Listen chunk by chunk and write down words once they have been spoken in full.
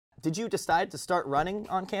did you decide to start running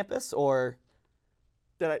on campus, or?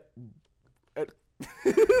 Did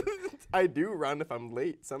I do run if I'm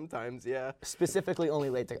late sometimes, yeah. Specifically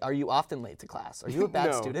only are you often late to class? Are you a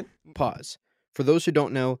bad No. student? Pause. For those who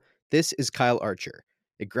don't know, this is Kyle Archer,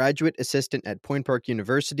 a graduate assistant at Point Park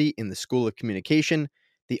University in the School of Communication,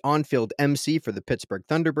 the on-field MC for the Pittsburgh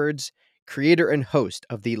Thunderbirds, creator and host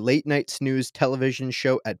of the Late Night Snooze television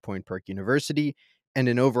show at Point Park University, and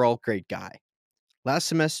an overall great guy. Last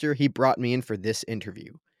semester, he brought me in for this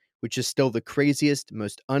interview, which is still the craziest,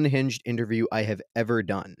 most unhinged interview I have ever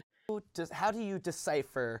done. How do you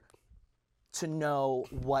decipher to know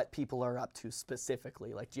what people are up to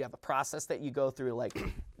specifically? Like, do you have a process that you go through? Like,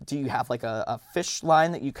 do you have like a fish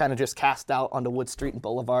line that you kind of just cast out onto Wood Street and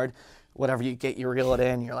Boulevard? Whatever you get, you reel it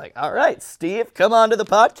in. You're like, all right, Steve, come on to the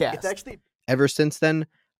podcast. It's actually... Ever since then,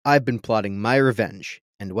 I've been plotting my revenge.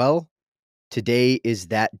 And well, today is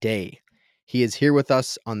that day. He is here with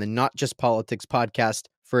us on the Not Just Politics podcast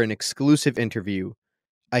for an exclusive interview.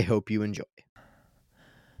 I hope you enjoy.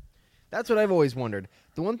 That's what I've always wondered.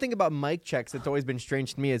 The one thing about mic checks that's always been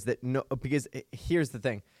strange to me is that because here's the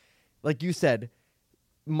thing. Like you said,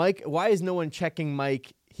 Mike, why is no one checking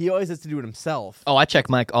Mike? He always has to do it himself. Oh, I check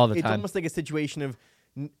Mike all the It's time. almost like a situation of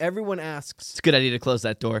everyone asks. It's a good idea to close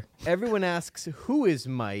that door. Everyone asks, who is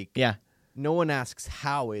Mike? Yeah. No one asks,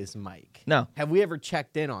 how is Mike? No. Have we ever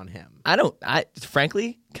checked in on him?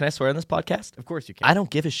 Frankly, can I swear on this podcast? Of course you can. I don't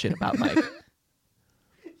give a shit about Mike.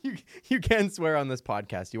 You can swear on this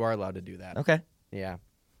podcast. You are allowed to do that. Okay. Yeah.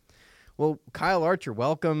 Well, Kyle Archer,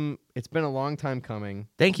 welcome. It's been a long time coming.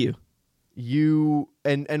 Thank you. You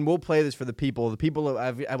and we'll play this for the people. The people who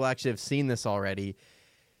I will actually have seen this already.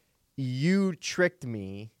 You tricked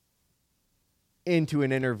me into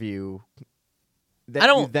an interview that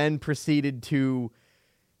you then proceeded to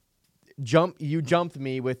jump. You jumped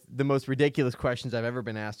me with the most ridiculous questions I've ever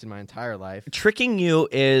been asked in my entire life. Tricking you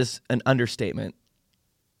is an understatement.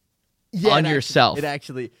 Yeah, on yourself. It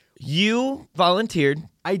actually. You volunteered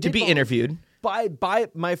to be interviewed by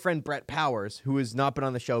my friend Brett Powers, who has not been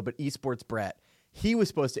on the show, but esports Brett. He was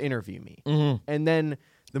supposed to interview me, and then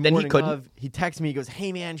morning he texted me. He goes,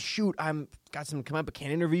 "Hey man, shoot, I'm got some come up, but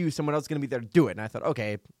can't interview you. Someone else is gonna be there to do it." And I thought,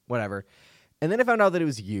 okay, whatever. And then I found out that it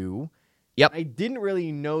was you. Yep. I didn't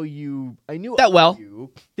really know you. I knew that well.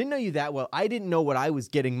 You didn't know you that well. I didn't know what I was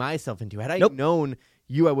getting myself into. Had I known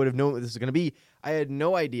you, I would have known what this was gonna be. I had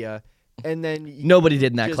no idea. And then nobody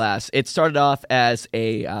did in that class. It started off as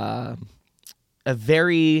a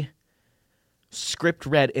very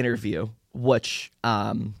script-read interview, which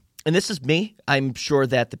and this is me. I'm sure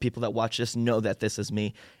that the people that watch this know that this is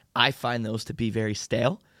me. I find those to be very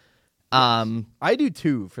stale. Yes. I do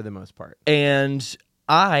too, for the most part. And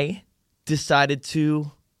I decided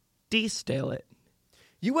to de-stale it.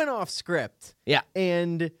 You went off script. Yeah.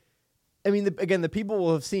 And I mean, the people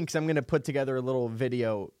will have seen, because I'm going to put together a little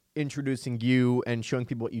video introducing you and showing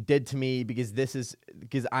people what you did to me, because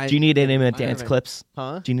I. Do you need any dance clips?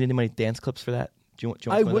 Huh? Do you need any dance clips for that? Do you want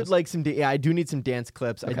I would like some. Yeah, I do need some dance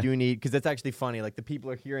clips. Okay. I do need, because that's actually funny. Like, the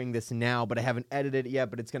people are hearing this now, but I haven't edited it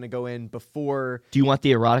yet. But it's going to go in before. Do you want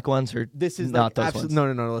the erotic ones, or this is not like those ones?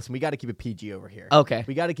 No. Listen, we got to keep it PG over here. Okay.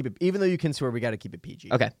 We got to keep it, even though you can swear, we got to keep it PG.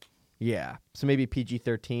 Okay. Yeah. So maybe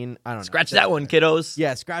PG-13. I don't know. Scratch that one, kiddos.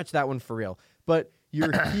 Yeah, scratch that one for real. But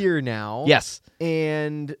you're here now. Yes.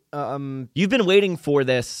 And you've been waiting for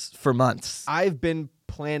this for months. I've been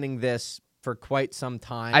planning this for quite some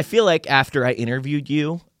time. I feel like after I interviewed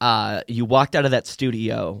you, you walked out of that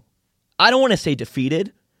studio. I don't want to say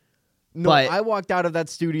defeated. No, but I walked out of that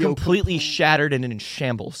studio completely shattered and in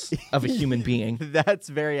shambles of a human being. That's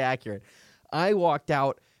very accurate. I walked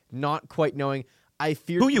out not quite knowing. I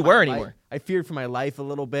feared who you were anymore. I feared for my life a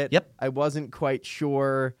little bit. Yep. I wasn't quite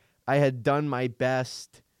sure. I had done my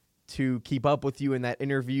best to keep up with you in that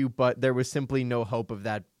interview, but there was simply no hope of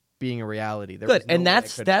that being a reality. Good, and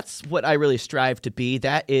that's what I really strive to be.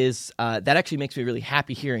 That is that actually makes me really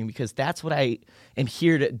happy hearing, because that's what I am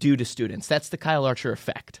here to do to students. That's the Kyle Archer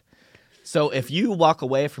effect. So if you walk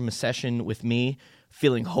away from a session with me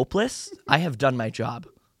feeling hopeless, I have done my job.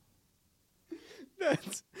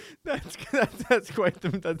 That's quite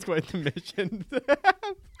the mission.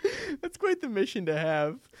 That's quite the mission to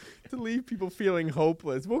have, to leave people feeling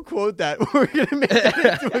hopeless. We'll quote that. We're gonna make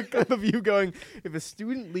that into a clip of you going, "If a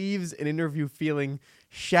student leaves an interview feeling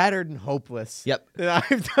shattered and hopeless, yep, then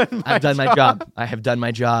I've done my job. I have done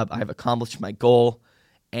my job. I have accomplished my goal,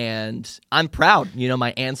 and I'm proud. You know,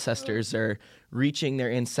 my ancestors are reaching their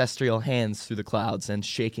ancestral hands through the clouds and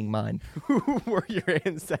shaking mine." Who were your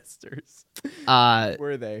ancestors?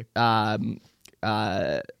 Were they?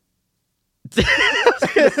 I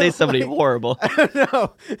was going to say somebody horrible.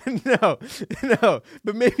 No.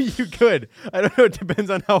 But maybe you could. I don't know. It depends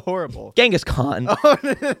on how horrible. Genghis Khan. Oh,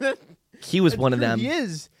 He was one of them. He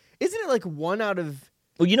is. Isn't it like one out of?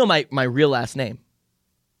 Well, you know my real last name.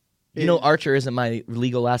 You know Archer isn't my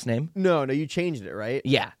legal last name? No, you changed it, right?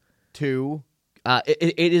 Yeah. To?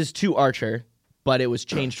 It is to Archer, but it was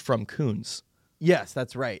changed from Coons. Yes,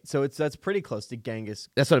 that's right. So that's pretty close to Genghis.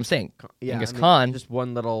 That's what I'm saying. Yeah, Genghis Khan. Just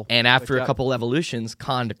one little. And after switch a up. couple evolutions,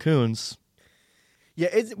 Khan to Coons. Yeah,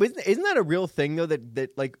 isn't that a real thing though?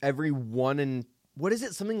 That like every one in what is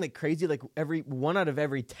it? Something like crazy? Like every one out of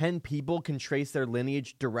every 10 people can trace their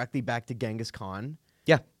lineage directly back to Genghis Khan.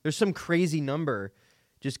 Yeah. There's some crazy number,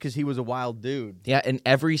 just because he was a wild dude. Yeah, in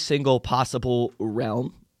every single possible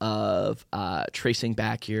realm of tracing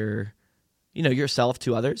back yourself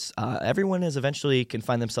to others, everyone is eventually can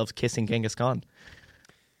find themselves kissing Genghis Khan.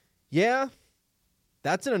 Yeah,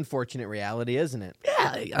 that's an unfortunate reality, isn't it?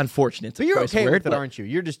 Yeah, unfortunate. It's But a you're choice okay word, with it, but- aren't you?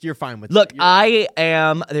 You're fine with Look, it.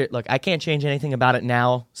 You're- I can't change anything about it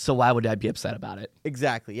now, so why would I be upset about it?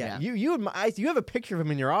 exactly. Yeah, Yeah. you have a picture of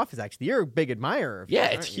him in your office. Actually, you're a big admirer. Of Yeah,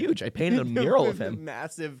 him, it's aren't you? huge. I painted a mural of him.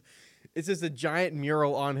 Massive. It's just a giant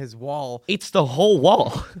mural on his wall. It's the whole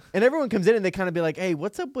wall. And everyone comes in and they kind of be like, hey,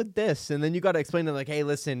 what's up with this? And then you got to explain to them, like, hey,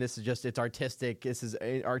 listen, it's artistic. This is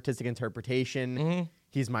artistic interpretation. Mm-hmm.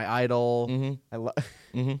 He's my idol.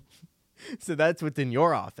 Mhm. So that's what's in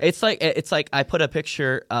your office. It's like I put a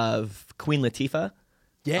picture of Queen Latifah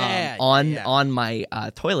yeah. on my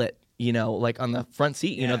toilet, like on the front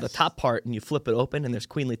seat, the Yes. top part, and you flip it open and there's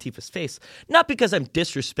Queen Latifah's face. Not because I'm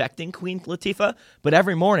disrespecting Queen Latifah, but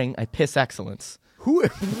every morning I piss excellence. Who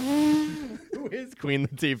is Queen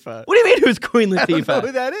Latifah? What do you mean who's Queen I don't know who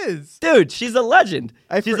Latifah? that is. Dude, she's a legend.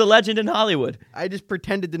 She's for- a legend in Hollywood. I just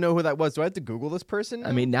pretended to know who that was. Do I have to Google this person?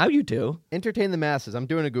 I mean, now you do. entertain the masses. I'm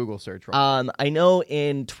doing a Google search right I know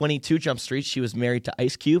in 22 Jump Street she was married to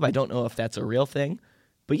Ice Cube. I don't know if that's a real thing.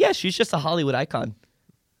 But yeah, she's just a Hollywood icon.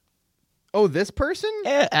 Oh, this person?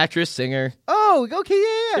 Yeah, actress, singer. Oh, okay,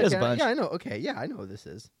 yeah. She does a Okay, bunch. yeah, I know. Okay, yeah, I know who this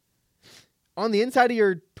is. On the inside of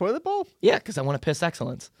your toilet bowl? Yeah, because I want to piss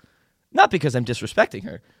excellence. Not because I'm disrespecting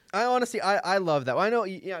her. I honestly, I love that. Well, I know,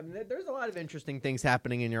 yeah, there's a lot of interesting things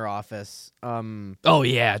happening in your office. Oh,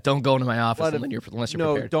 yeah. Don't go into my office Lot of- unless you're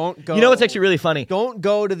no, prepared. don't go. You know what's actually really funny? Don't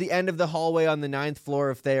go to the end of the hallway on the 9th floor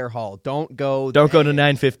of Thayer Hall. Don't go. Don't go to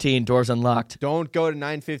 9:15. Doors unlocked. Don't go to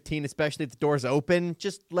 9:15, especially if the door's open.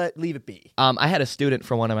 Just leave it be. I had a student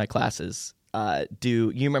from one of my classes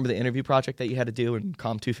you remember the interview project that you had to do in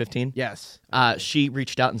Com 215? Yes. She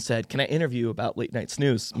reached out and said, "Can I interview about Late Night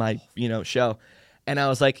Snooze, my show?" And I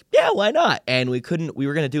was like, "Yeah, why not?" And we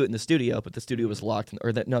were going to do it in the studio, but the studio was locked,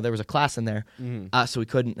 there was a class in there, so we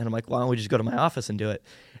couldn't. And I'm like, "Why don't we just go to my office and do it?"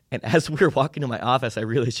 And as we were walking to my office, I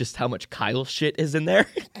realized just how much Kyle shit is in there,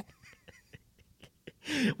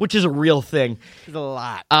 which is a real thing. There's a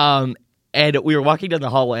lot. And we were walking down the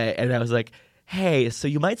hallway, and I was like, "Hey, so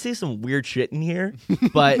you might see some weird shit in here,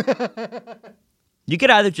 but you could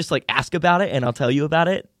either just like ask about it, and I'll tell you about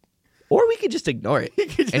it, or we could just ignore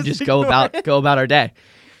it and just go about our day."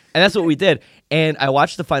 And that's what we did. And I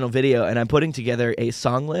watched the final video, and I'm putting together a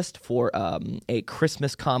song list for a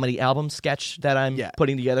Christmas comedy album sketch that I'm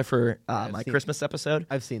putting together for my Christmas episode.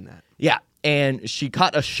 I've seen that. Yeah. And she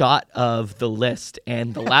caught a shot of the list,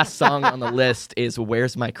 and the last song on the list is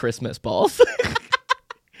 "Where's My Christmas Balls?"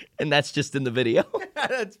 And that's just in the video.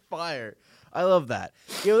 That's fire. I love that.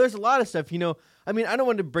 There's a lot of stuff, I mean, I don't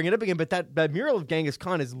want to bring it up again, but that mural of Genghis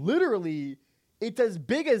Khan is literally, it's as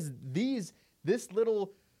big as this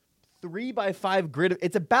little 3x5 grid.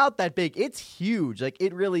 It's about that big. It's huge. Like,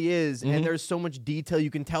 it really is. And there's so much detail. You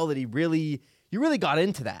can tell that you really got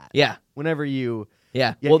into that. Yeah. Whenever you.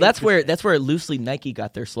 Yeah. Yeah, Well, that's where loosely Nike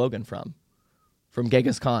got their slogan from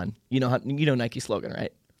Genghis Khan. You know Nike's slogan,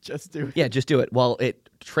 right? Just do it. Yeah, just do it. Well, it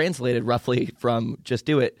translated roughly from "just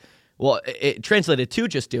do it." Well, it translated to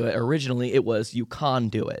 "just do it." Originally, it was "you can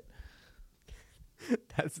do it."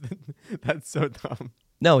 That's so dumb.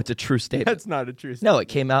 No, it's a true statement. That's not a true statement. No, it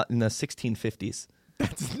came out in the 1650s.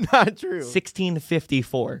 That's not true.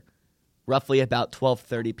 1654, roughly about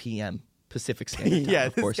 12:30 p.m. Pacific Standard Time. Yeah,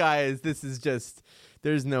 of course. this is just,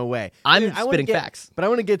 there's no way. I'm I wanna spitting get- facts. But I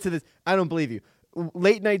want to get to this. I don't believe you.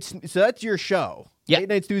 Late Night, so that's your show. Yeah. Late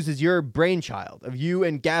Night Snooze is your brainchild of you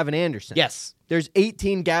and Gavin Anderson. Yes. There's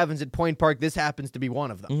 18 Gavins at Point Park. This happens to be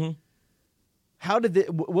one of them. How did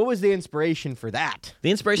what was the inspiration for that? The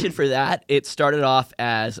inspiration for that, it started off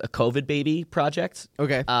as a COVID baby project.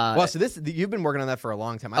 Okay. Well, so you've been working on that for a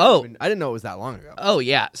long time. I didn't know it was that long ago. Oh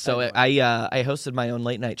yeah. So I hosted my own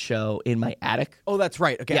late night show in my attic. Oh, that's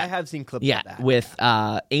right. Okay, Yeah. I have seen clips Yeah, of that. with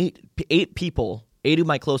eight people, 8 of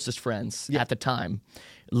my closest friends at the time,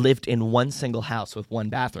 lived in one single house with one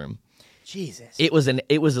bathroom. Jesus. It was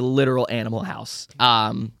a literal animal house.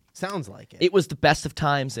 Sounds like it. It was the best of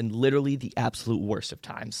times and literally the absolute worst of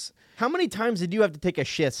times. How many times did you have to take a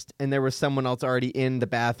shit and there was someone else already in the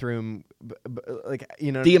bathroom? Like,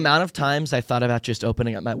 you know, The amount of times I thought about just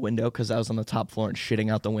opening up my window because I was on the top floor and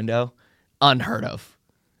shitting out the window, unheard of.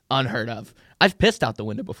 I've pissed out the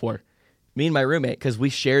window before. Me and my roommate, because we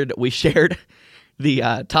shared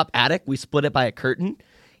the top attic. We split it by a curtain,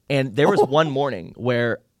 and there was one morning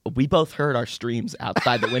where we both heard our streams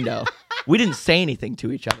outside the window. We didn't say anything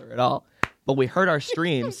to each other at all, but we heard our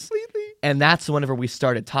streams. completely. And that's whenever we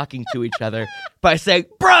started talking to each other by saying,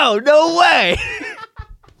 "Bro, no way."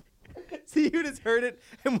 See, you just heard it,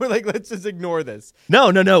 and we're like, let's just ignore this.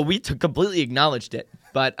 No. We completely acknowledged it.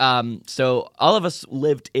 But so all of us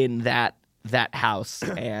lived in that house,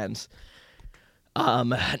 and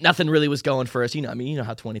nothing really was going for us. You know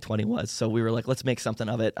how 2020 was. So we were like, let's make something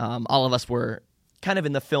of it. All of us were kind of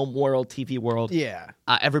in the film world, TV world. Yeah.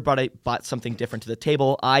 Everybody bought something different to the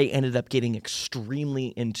table. I ended up getting extremely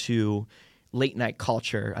into late night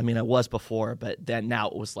culture. I mean, I was before, but then now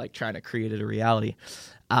it was like trying to create it a reality.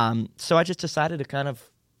 So I just decided to kind of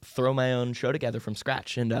throw my own show together from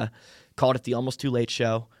scratch and called it the Almost Too Late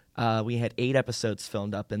Show. We had 8 episodes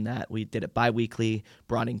filmed up in that. We did it bi-weekly,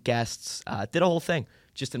 brought in guests, did a whole thing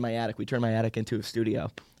just in my attic. We turned my attic into a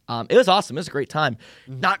studio. It was awesome. It was a great time.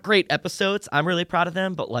 Not great episodes. I'm really proud of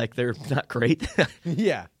them, but like they're not great.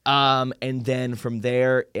 Yeah. And then from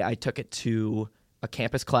there, I took it to a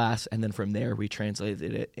campus class, and then from there we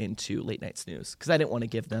translated it into Late Night Snooze because I didn't want to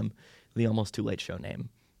give them the Almost Too Late Show name.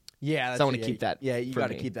 Yeah. So I want to keep that. Yeah, you for got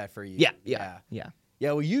to me. keep that for you. Yeah.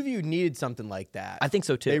 Yeah, well, UView needed something like that. I think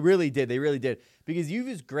so too. They really did. Because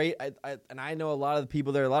UView's great, and I know a lot of the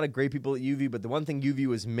people there, a lot of great people at UView, but the one thing UView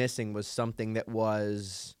was missing was something that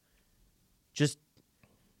was just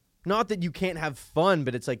not that you can't have fun,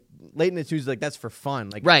 but it's like Late Night Snooze, like that's for fun.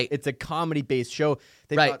 Like Right. It's a comedy-based show.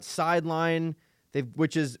 They've Right. got Sideline,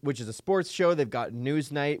 which is a sports show. They've got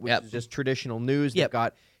News Night, which Yep. is just traditional news. Yep. They've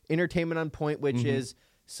got Entertainment on Point, which Mhm. is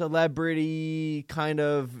celebrity kind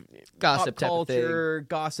of Gossip pop type of thing. culture,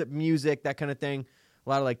 gossip music, that kind of thing. A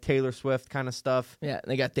lot of like Taylor Swift kind of stuff. Yeah,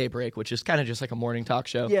 they got Daybreak, which is kind of just like a morning talk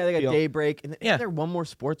show. Yeah, they got feel. Daybreak. And Yeah. is there one more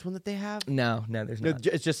sports one that they have? No, there's No, not.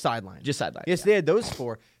 it's just Sideline. Just Sideline. Yes, yeah. they had those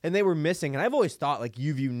 4, and they were missing. And I've always thought like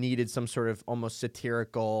UView needed some sort of almost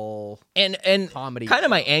satirical And comedy. kind of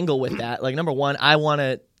my angle with that, like number one, I want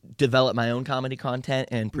to develop my own comedy content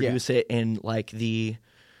and produce it in like the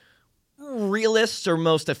realist or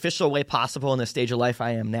most official way possible in the stage of life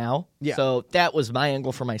I am now. Yeah. So that was my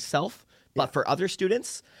angle for myself. But for other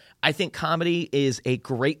students, I think comedy is a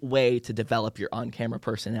great way to develop your on-camera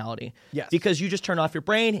personality. Yes. Because you just turn off your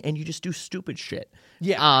brain and you just do stupid shit.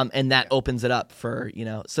 Yeah. And that opens it up for,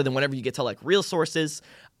 so then whenever you get to like real sources,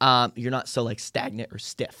 you're not so like stagnant or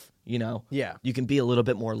stiff, Yeah. You can be a little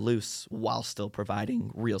bit more loose while still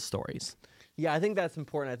providing real stories. Yeah, I think that's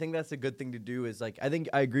important. I think that's a good thing to do is like, I think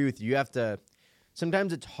I agree with you. You have to,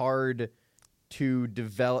 sometimes it's hard to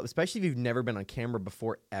develop, especially if you've never been on camera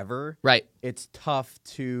before ever. Right. It's tough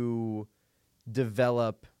to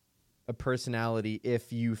develop a personality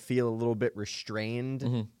if you feel a little bit restrained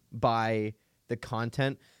Mhm. by the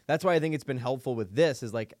content. That's why I think it's been helpful with this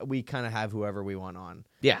is like we kind of have whoever we want on.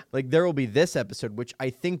 Yeah. Like there will be this episode, which I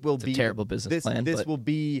think will It's be a terrible business plan. This but will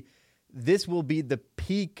be the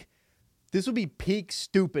peak. This will be peak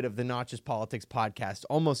stupid of the Not Just Politics podcast,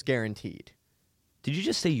 almost guaranteed. Did you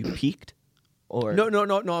just say you peaked? Or No.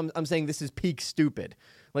 I'm saying this is peak stupid.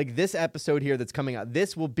 Like this episode here that's coming out,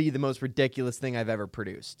 this will be the most ridiculous thing I've ever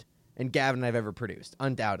produced, and Gavin and I've ever produced,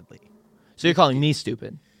 undoubtedly. So you're calling me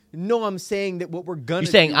stupid? No, I'm saying that what we're gonna.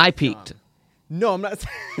 You're saying do I is peaked? dumb. No, I'm not.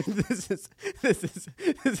 This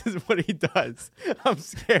is what he does. I'm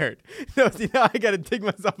scared. No, see now I gotta dig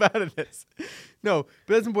myself out of this. No,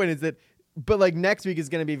 but that's the point. Is that. But like next week is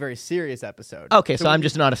going to be a very serious episode. Okay, so we- I'm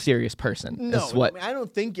just not a serious person. no. Is what I don't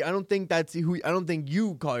think that's who. I don't think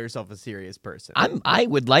you call yourself a serious person. I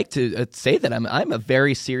would like to say that I'm a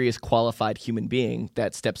very serious, qualified human being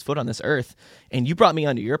that steps foot on this earth. And you brought me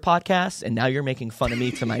onto your podcast, and now you're making fun of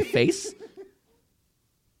me to my face.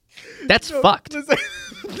 That's fucked.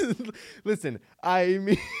 Listen, I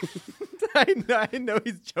mean, I know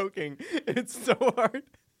he's joking. It's so hard.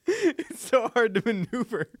 It's so hard to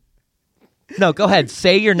maneuver. No, go ahead.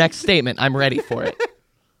 Say your next statement. I'm ready for it.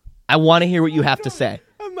 I want to hear what you have to say.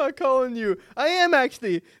 I'm not calling you. I am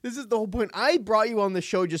actually. This is the whole point. I brought you on the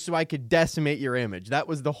show just so I could decimate your image. That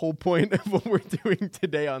was the whole point of what we're doing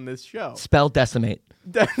today on this show. Spell decimate.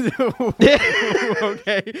 Okay.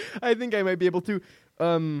 I think I might be able to.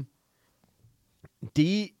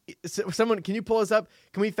 Someone, can you pull us up?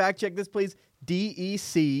 Can we fact check this, please?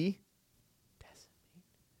 DEC.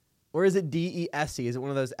 Or is it DESC? Is it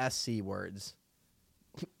one of those SC words?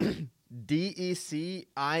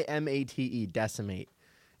 DECIMATE, decimate.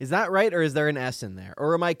 Is that right, or is there an S in there?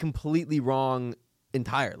 Or am I completely wrong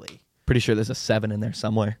entirely? Pretty sure there's a 7 in there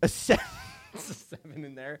somewhere. A 7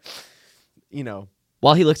 in there? You know.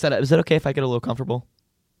 While he looks at it, is it okay if I get a little comfortable?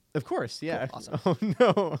 Of course, yeah. Cool, awesome.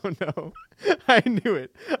 Oh, no. I knew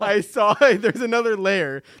it. I saw it. There's another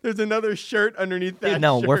layer. There's another shirt underneath that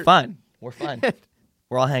No, shirt. we're fine. We're fine.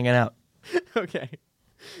 We're all hanging out. Okay.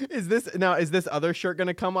 Is this other shirt going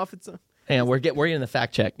to come off its own? Hang on, we're getting the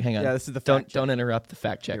fact check. Hang on. Yeah, this is the fact check. Don't interrupt the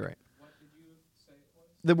fact check. You're right. What did you say it was?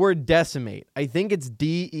 The word decimate. I think it's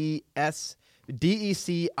DECIMATE.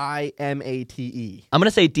 I'm going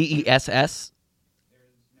to say DESS.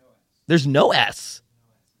 There's no S.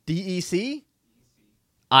 DEC?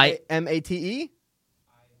 I IMATE?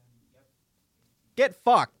 Get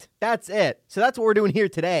fucked. That's it. So that's what we're doing here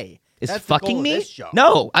today. is That's the goal fucking of me? this show.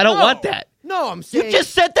 No, I don't No. want that. No, I'm saying. You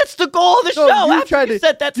just said that's the goal of the No, show. you After tried you to-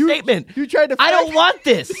 said that you- statement. you tried to I don't fact- want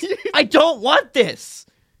this. I don't want this.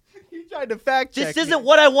 You tried to fact check This me. isn't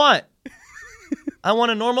what I want. I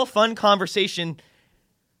want a normal, fun conversation,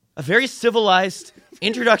 a very civilized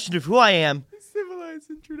introduction of who I am. Civilized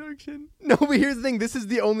introduction. No, but here's the thing. This is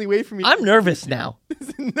the only way for me. I'm nervous now.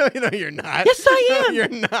 No, you're not. Yes, I am. No, you're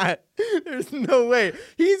not. There's no way.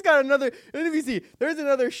 He's got another. Let me see. There's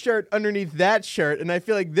another shirt underneath that shirt, and I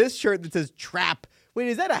feel like this shirt that says trap. Wait,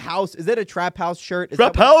 is that a house? Is that a trap house shirt? Is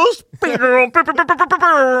Trap that house? See,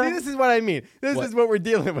 this is what I mean. This What? is what we're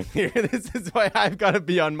dealing with here. This is why I've got to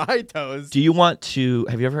be on my toes. Do you want to?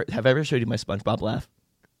 Have I ever showed you my SpongeBob laugh?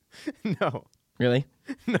 No, Really?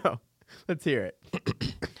 no. Let's hear it.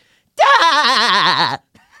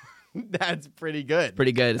 That's pretty good.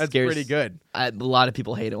 Pretty good. It That's scares- pretty good. A lot of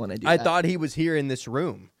people hate it when I do I that. thought he was here in this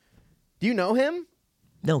room. Do you know him?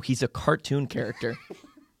 No, he's a cartoon character.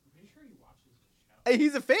 Hey,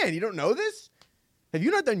 he's a fan. You don't know this? Have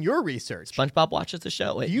you not done your research? SpongeBob watches the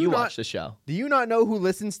show. Wait, Do you you not- watch the show. Do you not know who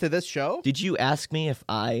listens to this show? Did you ask me if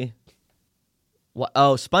I...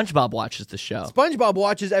 Oh, SpongeBob watches the show. SpongeBob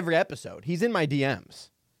watches every episode. He's in my DMs.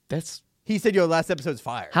 That's... He said your last episode's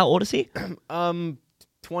fire. How old is he?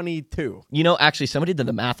 22. You know, actually, somebody did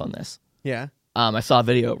the math on this. Yeah. I saw a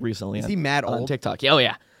video recently Is on, he mad on old? TikTok. Yeah, oh,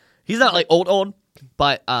 yeah. He's not like old,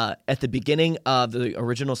 but at the beginning of the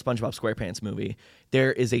original SpongeBob SquarePants movie,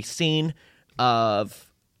 there is a scene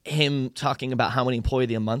of him talking about how many employee of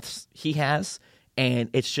the months he has, and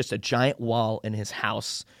it's just a giant wall in his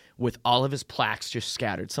house with all of his plaques just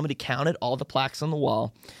scattered. Somebody counted all the plaques on the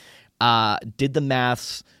wall, did the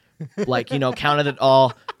maths, counted it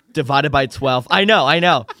all, divided by 12. I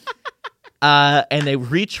know. And they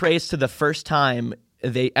retraced to the first time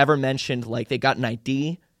they ever mentioned, they got an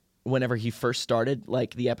ID whenever he first started,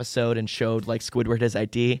 the episode and showed, Squidward his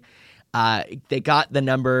ID. They got the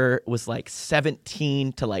number was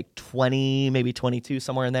 17 to 20, maybe 22,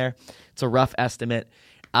 somewhere in there. It's a rough estimate.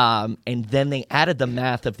 And then they added the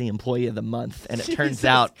math of the employee of the month, and it turns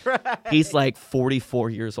out he's 44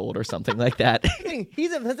 years old or something like that.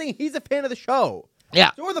 He's a fan of the show.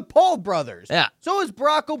 Yeah. So are the Paul brothers. Yeah. So is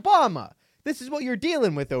Barack Obama. This is what you're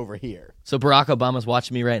dealing with over here. So Barack Obama's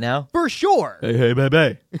watching me right now. For sure. Hey,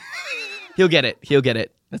 baby. He'll get it.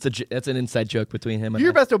 That's an inside joke between him and Do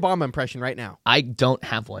your I. best Obama impression right now. I don't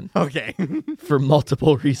have one Okay. for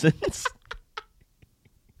multiple reasons.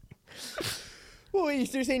 Well,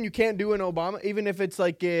 you're saying you can't do an Obama, even if it's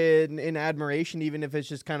in admiration, even if it's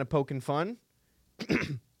just kind of poking fun?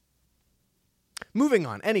 Moving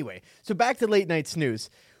on. Anyway, so back to late night snooze.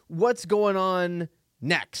 What's going on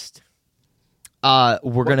next? We're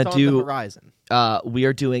What's gonna on do. the horizon? We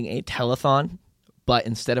are doing a telethon, but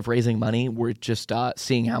instead of raising money, we're just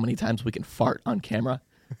seeing how many times we can fart on camera.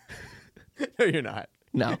 No, you're not.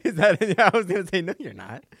 No. Is that? I was gonna say no, you're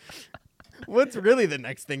not. What's really the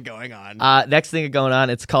next thing going on? Next thing going on,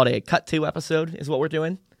 it's called a Cut 2 episode, is what we're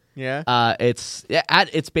doing. Yeah. It's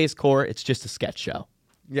at its base core, it's just a sketch show.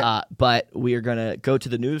 Yeah. But we are gonna go to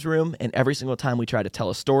the newsroom, and every single time we try to tell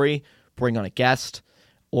a story, bring on a guest,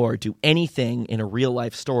 or do anything in a real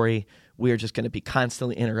life story, we are just going to be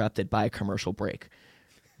constantly interrupted by a commercial break.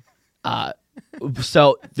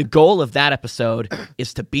 So the goal of that episode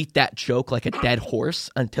is to beat that joke like a dead horse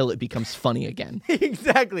until it becomes funny again.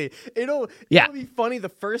 Exactly. It'll be funny the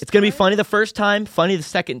first It's going to be funny the first time, funny the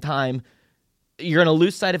second time. You're going to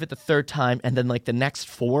lose sight of it the third time, and then like the next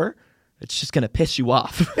 4, it's just going to piss you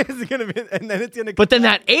off. It's gonna be, and then it's gonna. But then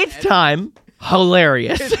that 8th time,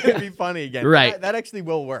 hilarious. It's gonna be funny again. Right. That actually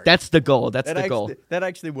will work. That's the goal. That's the goal. That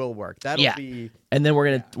actually will work. That'll be. And then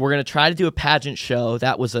we're gonna try to do a pageant show.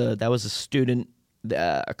 That was a student.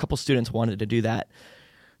 A couple students wanted to do that.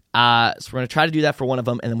 So we're gonna try to do that for one of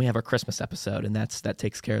them, and then we have our Christmas episode, and that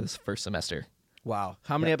takes care of this first semester. Wow.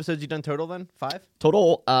 How many episodes you done total then? 5?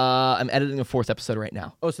 Total. I'm editing a 4th episode right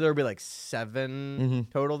now. Oh, so there'll be like 7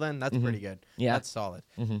 total then? That's pretty good. Yeah. That's solid.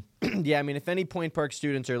 Yeah, I mean, if any Point Park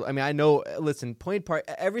students are, I mean, I know, listen, Point Park,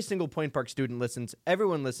 every single Point Park student listens,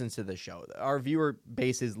 everyone listens to this show. Our viewer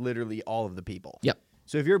base is literally all of the people. Yep.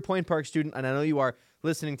 So if you're a Point Park student, and I know you are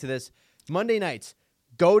listening to this, Monday nights,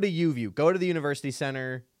 go to UView, go to the University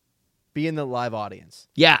Center, be in the live audience.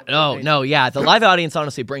 Yeah. No. Yeah. The live audience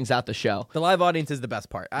honestly brings out the show. The live audience is the best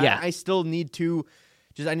part. Yeah. I still need to,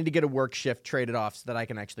 I need to get a work shift traded off so that I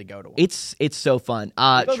can actually go to one. It's so fun.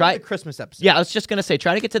 Go to Try the Christmas episode. Yeah, I was just gonna say,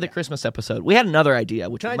 try to get to the Christmas episode. We had another idea,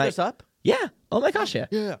 which Can I might, dress up? Yeah. Oh my gosh, yeah.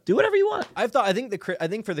 Yeah. Do whatever you want. I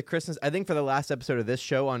think for the last episode of this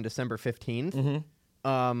show on December 15th,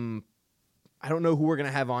 I don't know who we're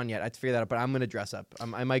gonna have on yet. I have to figure that out, but I'm gonna dress up.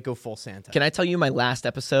 I might go full Santa. Can I tell you my last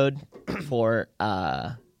episode for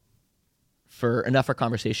Enough for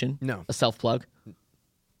Conversation? No. A self plug.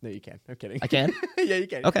 No, you can. I'm kidding. I can. Yeah, you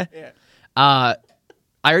can. Okay. Yeah. I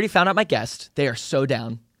already found out my guest. They are so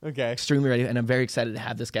down, Okay. extremely ready, and I'm very excited to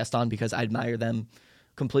have this guest on because I admire them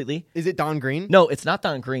completely. Is it Don Green? No, it's not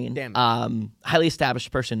Don Green. Damn it. Highly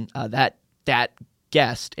established person. That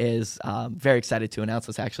guest is very excited to announce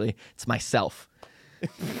this. Actually, it's myself.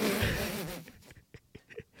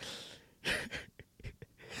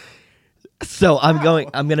 So I'm going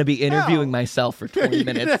to be interviewing myself for 20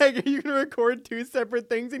 minutes. Are you gonna record 2 separate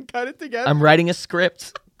things and cut it together? I'm writing a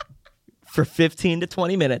script for 15 to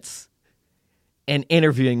 20 minutes and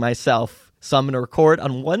interviewing myself. So I'm going to record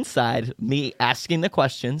on one side me asking the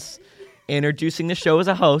questions, introducing the show as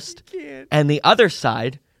a host, Can't. and the other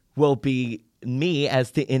side will be me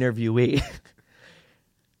as the interviewee.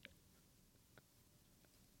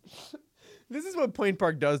 This is what Point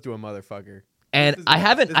Park does to a motherfucker. And This is I what-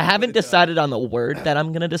 haven't this is what it does. decided on the word that I'm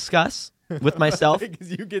going to discuss with myself. Because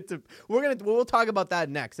you get to, we'll talk about that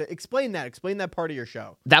next. Explain that part of your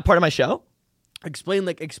show. That part of my show.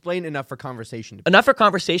 Explain enough for conversation. Enough for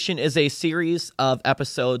Conversation is a series of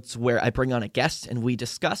episodes where I bring on a guest and we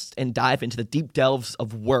discuss and dive into the deep delves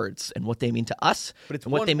of words and what they mean to us But it's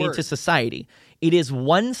and what one they mean word. to society. It is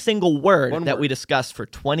one single word One that word. we discuss for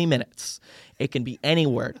 20 minutes. It can be any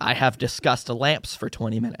word. I have discussed lamps for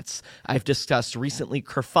 20 minutes. I've discussed recently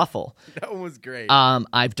kerfuffle. That one was great.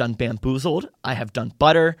 I've done bamboozled. I have done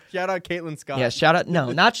butter. Shout out Caitlin Scott. Yeah, shout out.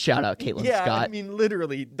 No, not shout out Caitlin Yeah, Scott. I mean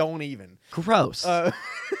literally, don't even. Gross. Uh,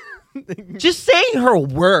 Just saying her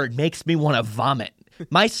word makes me want to vomit.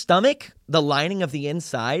 My stomach, the lining of the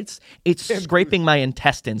insides, it's scraping my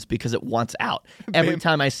intestines because it wants out every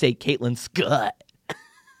time I say Caitlin Scott.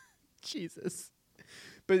 Jesus.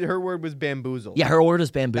 But her word was bamboozled. Yeah, her word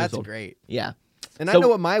is bamboozled. That's great. Yeah. And So- I know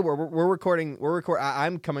what my word. We're recording.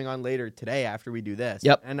 I'm coming on later today after we do this.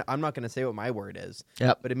 Yep. And I'm not going to say what my word is.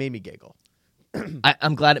 Yep. But it made me giggle.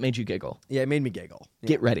 I'm glad it made you giggle. Yeah, it made me giggle. Yeah.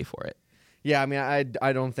 Get ready for it. Yeah, I mean,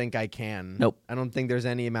 I don't think I can. Nope. I don't think there's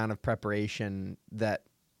any amount of preparation that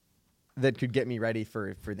could get me ready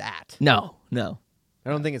for that. No. I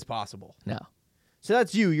don't think it's possible. No. So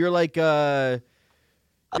that's you. You're like A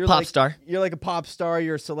pop star. You're like a pop star.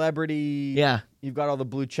 You're a celebrity. Yeah. You've got all the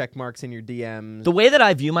blue check marks in your DMs. The way that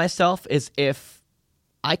I view myself is if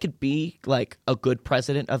I could be like a good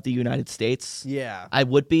president of the United States, Yeah. I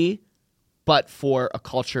would be, but for a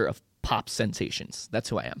culture of pop sensations. That's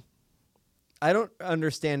who I am. I don't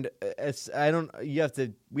understand.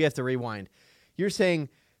 We have to rewind. You're saying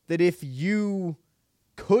that if you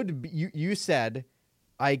could, you said,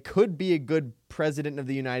 I could be a good president of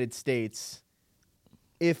the United States.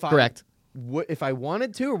 Correct. If I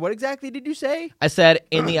wanted to, or what exactly did you say? I said,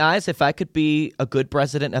 in the eyes, if I could be a good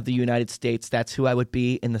president of the United States, that's who I would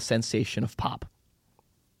be in the sensation of pop.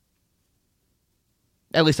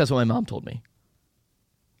 At least that's what my mom told me.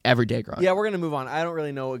 Every day growing up. Yeah, we're gonna move on. I don't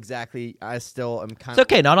really know exactly. I still am kind It's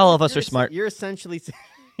okay. Not all of us are smart. You're essentially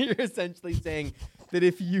saying that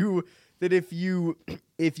if you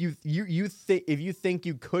think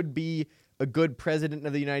you could be a good president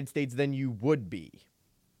of the United States, then you would be.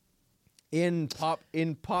 in pop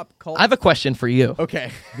culture. I have a question for you.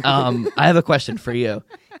 Okay. I have a question for you.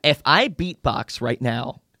 If I beatbox right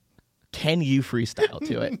now, can you freestyle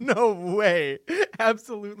to it? No way.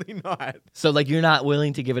 Absolutely not. So, like, you're not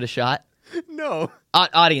willing to give it a shot? No.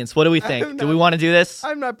 Audience, what do we think? Do we want to do this?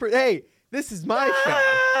 I'm not. Hey, this is my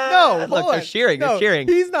show. No, Look, hold they're on. cheering. No, They're cheering.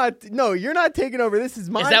 He's not. No, you're not taking over. This is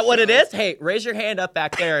my. Is that what show. it is? Hey, raise your hand up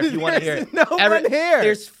back there if you want to hear it. There's no one here.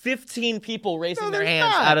 There's 15 people raising their there's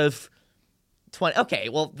hands not. out of 20. Okay,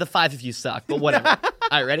 well, the 5 of you suck, but whatever. All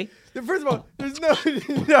right, ready? First of all, there's no.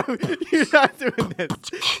 No, you're not doing this.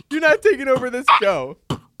 You're not taking over this show.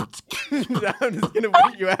 I'm just gonna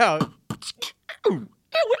put you out.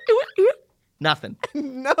 Nothing.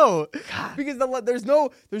 No, because there's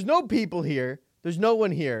no people here. There's no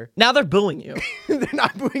one here. Now they're booing you. They're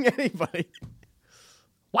not booing anybody.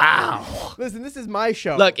 Wow. Listen, this is my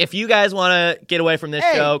show. Look, if you guys want to get away from this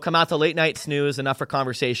Hey. show, come out to Late Night Snooze, Enough for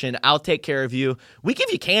Conversation. I'll take care of you. We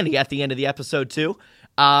give you candy at the end of the episode, too.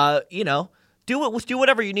 Do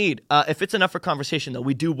whatever you need. If it's enough for conversation, though,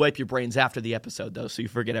 we do wipe your brains after the episode, though, so you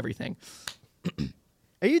forget everything.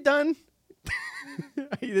 Are you done?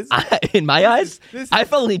 In my eyes,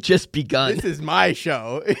 I've only just begun. This is my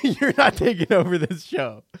show. You're not taking over this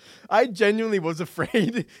show. I genuinely was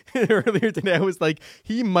afraid earlier today. I was like,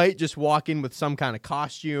 he might just walk in with some kind of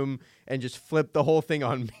costume and just flip the whole thing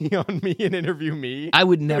on me and interview me. I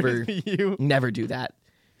would never, you. never do that.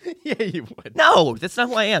 Yeah, you would. No, that's not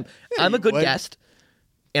who I am. I'm a you good would. guest,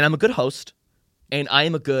 and I'm a good host, and I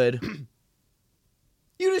am a good...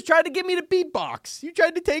 You just tried to get me to beatbox. You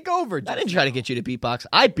tried to take over. I didn't try to get you to beatbox.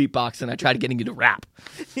 I beatbox, and I tried getting you to rap.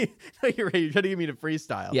 No, you're right. You tried to get me to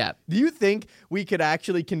freestyle. Yeah. Do you think we could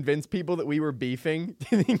actually convince people that we were beefing?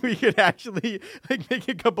 Do you think we could actually make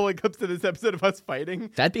a couple of clips to this episode of us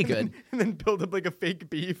fighting? That'd be good. And then build up like a fake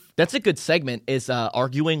beef. That's a good segment, is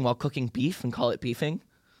arguing while cooking beef and call it beefing.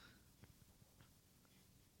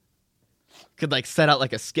 Could like set out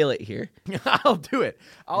like a skillet here. I'll do it.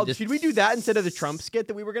 Just- Should we do that instead of the Trump skit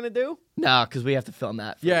that we were gonna do? No, because we have to film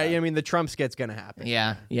that. for Yeah, that. I mean the Trump skit's gonna happen.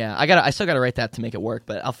 Yeah. I still gotta write that to make it work,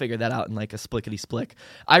 but I'll figure that out in like a splickety splick.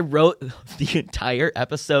 I wrote the entire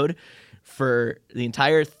episode for the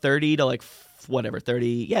entire 30 to like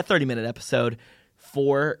 30-minute episode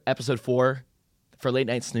for episode 4 for Late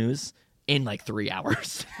Night Snooze in like 3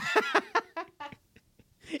 hours.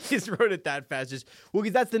 Just wrote it that fast.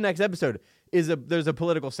 Because that's the next episode. There's a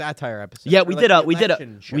political satire episode. Yeah, Or we like did the a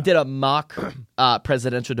election show. we did a mock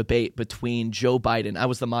presidential debate between Joe Biden. I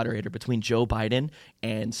was the moderator between Joe Biden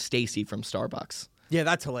and Stacey from Starbucks. Yeah,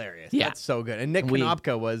 that's hilarious. Yeah. That's so good. And Nick We-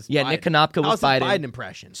 Konopka was Yeah, Biden. Nick Konopka was How's his Biden. Biden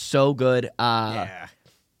impression. So good. Yeah.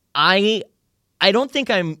 I don't think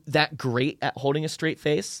I'm that great at holding a straight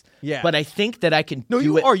face. Yeah. But I think that I can No, do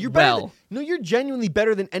you it are. You're better. well. You're genuinely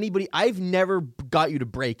better than anybody. I've never got you to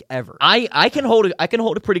break ever. I can hold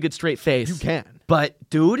a pretty good straight face. You can. But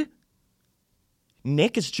dude,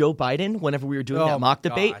 Nick as Joe Biden, whenever we were doing Oh that mock my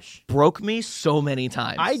debate, gosh. broke me so many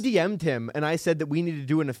times. I DM'd him and I said that we need to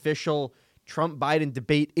do an official Trump Biden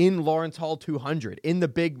debate in Lawrence Hall 200 in the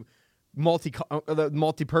big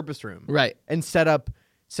multi-purpose room. Right. And set up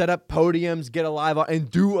podiums, get a live and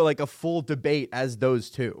do like a full debate as those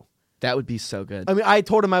two. That would be so good. I mean, I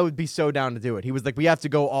told him I would be so down to do it. He was like, "We have to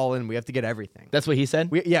go all in. We have to get everything." That's what he said?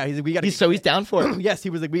 He's like, we got. He's down for it. Yes, he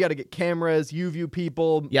was like, "We got to get cameras, U-view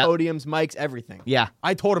people, Yep. podiums, mics, everything." Yeah.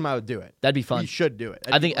 I told him I would do it. That'd be fun. He should do it.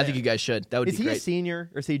 I think you guys should. That would Is be he great. a senior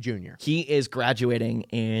or is he a junior? He is graduating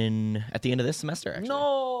at the end of this semester, actually.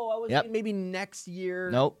 No, I was Yep. thinking maybe next year.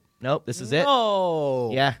 Nope, this is it.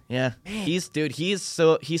 No. Yeah. He's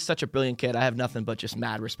such a brilliant kid. I have nothing but just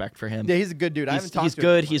mad respect for him. Yeah, he's a good dude. I haven't talked He's to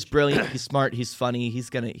good, him he's much. brilliant, he's smart, he's funny.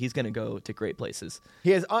 He's gonna go to great places.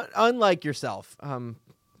 He is unlike yourself.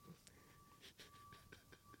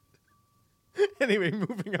 Anyway,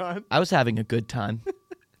 moving on. I was having a good time.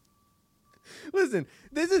 Listen,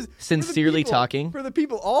 this is Sincerely for the people- talking. For the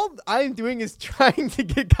people, all I'm doing is trying to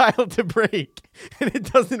get Kyle to break, and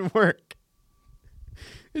it doesn't work.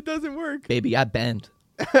 It doesn't work. Baby, I bend.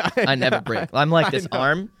 I never break. I'm like this know.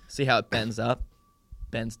 arm. See how it bends up,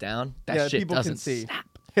 bends down? That Yeah, shit people doesn't can see. snap.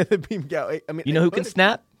 The people- yeah, I mean, You know who what can if-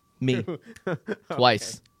 snap? Me.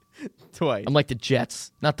 Twice. Twice. I'm like the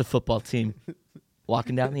Jets, not the football team.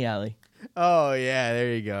 Walking down the alley. Oh yeah,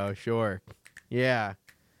 there you go. Sure. Yeah.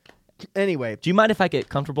 Anyway, Do you mind if I get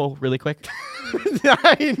comfortable really quick?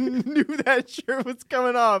 I knew that shirt was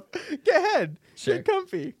coming off. Go ahead. Sure. Get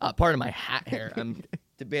comfy. Part of my hat hair. I'm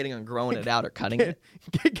debating on growing it out or cutting it.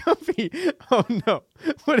 Get comfy. Oh no.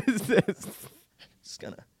 What is this? Just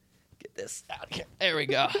gonna get this out here. There we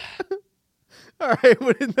go. All right.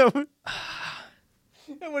 What is that?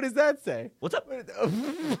 And what does that say? What's up?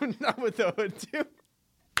 Not with the hood, too.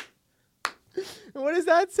 What does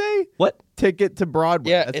that say? What? Ticket to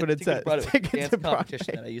Broadway. Yeah, That's what it says. Ticket dance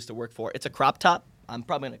competition that I used to work for. It's a crop top. I'm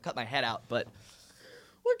probably gonna cut my head out, but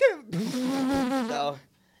so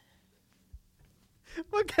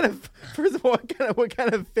First of all, what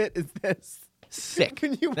kind of fit is this? sick.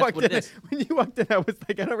 When you That's walked what it in, is. I was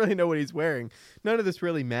like, I don't really know what he's wearing. None of this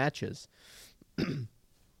really matches.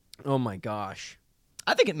 Oh my gosh.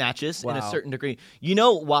 I think it matches in a Wow. certain degree. You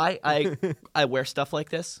know why I wear stuff like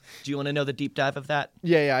this? Do you want to know the deep dive of that?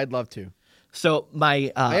 Yeah, I'd love to. So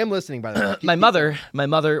my I am listening, by the way. my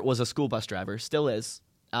mother was a school bus driver, still is.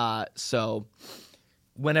 So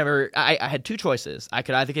whenever I had two choices, I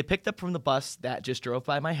could either get picked up from the bus that just drove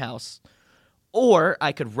by my house, or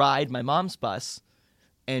I could ride my mom's bus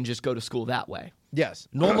and just go to school that way. Yes.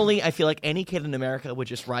 Normally, I feel like any kid in America would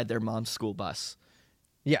just ride their mom's school bus,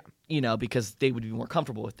 Yeah, because they would be more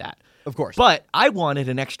comfortable with that. of course. But I wanted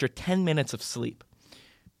an extra 10 minutes of sleep,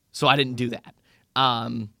 so I didn't do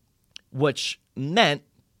that. Which meant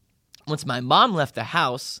once my mom left the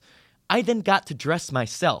house, I then got to dress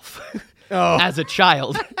myself as a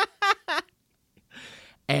child.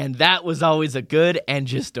 And that was always a good and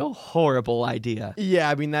just a horrible idea. Yeah,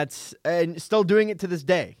 I mean, that's and still doing it to this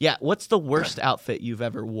day. Yeah, what's the worst outfit you've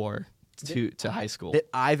ever wore to high school? That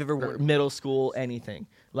I've ever Or worn. middle school, anything.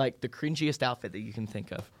 Like the cringiest outfit that you can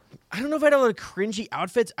think of. I don't know if I had a lot of cringy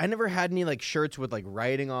outfits. I never had any like shirts with like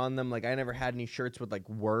writing on them. Like I never had any shirts with like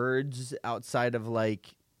words outside of like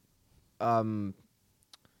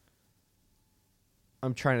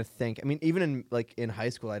I'm trying to think. I mean, even in high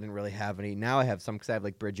school, I didn't really have any. Now I have some because I have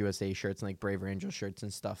like Bridge USA shirts and like Braver Angel shirts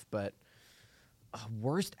and stuff. But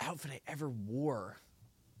worst outfit I ever wore.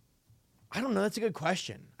 I don't know. That's a good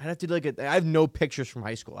question. I'd have to do I have no pictures from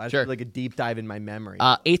high school. I have Sure. to do like a deep dive in my memory.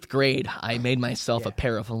 8th grade, I made myself Yeah. a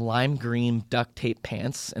pair of lime green duct tape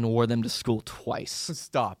pants and wore them to school twice.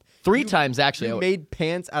 Stop. 3 times, actually. You made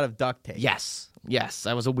pants out of duct tape. Yes.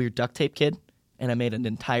 I was a weird duct tape kid, and I made an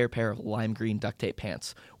entire pair of lime green duct tape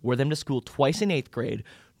pants. Wore them to school twice in 8th grade.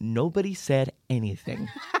 Nobody said anything.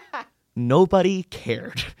 Nobody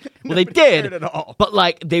cared. Well, they did, cared at all. but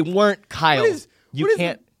they weren't Kyle. What is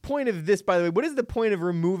can't. the point of this, by the way? What is the point of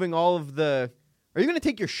removing all of the... Are you going to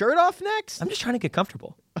take your shirt off next? I'm just trying to get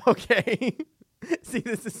comfortable. Okay. See,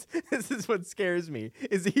 this is what scares me,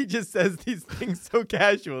 is he just says these things so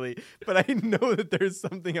casually, but I know that there's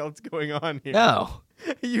something else going on here. No.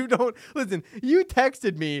 You don't... Listen, you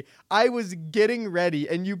texted me, I was getting ready,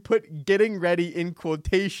 and you put getting ready in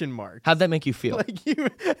quotation marks. How'd that make you feel? Like, you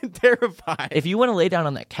terrified. If you want to lay down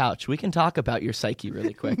on that couch, we can talk about your psyche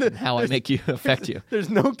really quick and how I make you affect you. There's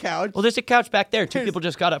no couch. Well, there's a couch back there. Two people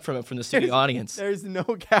just got up from it from the studio audience. There's no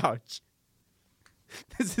couch.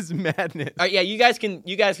 This is madness. All right, yeah, you guys can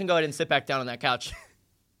go ahead and sit back down on that couch.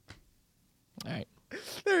 All right,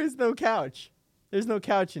 There is no couch. There's no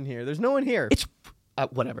couch in here. There's no one here. it's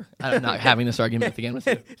whatever. I'm not having this argument again with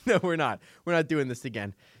you. No, we're not. We're not doing this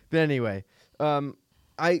again. But anyway,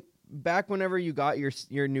 back whenever you got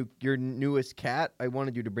your newest cat, I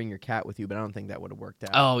wanted you to bring your cat with you, but I don't think that would have worked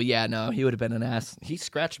out. Oh yeah, no, he would have been an ass. He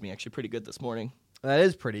scratched me actually pretty good this morning. That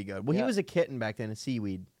is pretty good. Well, Yeah. he was a kitten back then, a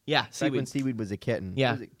seaweed. Yeah, Back when seaweed was a kitten.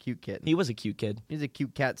 Yeah. He was a cute kitten. He was a cute kid. He's a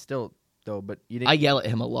cute cat still, though. But you didn't. I yell at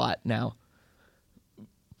him a lot now.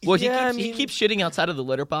 Well, Yeah, he keeps shitting outside of the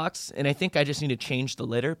litter box, and I think I just need to change the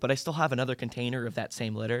litter. But I still have another container of that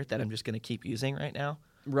same litter that I'm just going to keep using right now.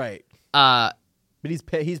 Right. But He's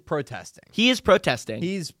protesting. he is protesting.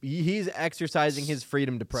 He's exercising his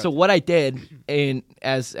freedom to protest. So what I did,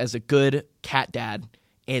 as a good cat dad,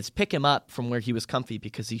 is pick him up from where he was comfy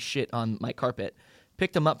because he shit on my carpet.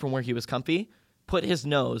 Picked him up from where he was comfy, put his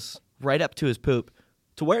nose right up to his poop,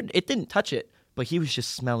 to where it didn't touch it, but he was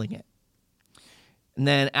just smelling it. And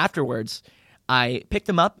then afterwards, I picked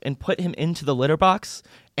him up and put him into the litter box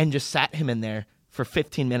and just sat him in there for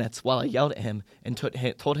 15 minutes while I yelled at him and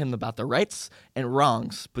told him about the rights and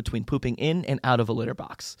wrongs between pooping in and out of a litter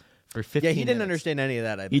box for 15 minutes. yeah, he didn't understand any of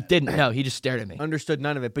that. I bet. He didn't. No, he just stared at me. Understood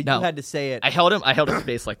none of it, but No. you had to say it. I held his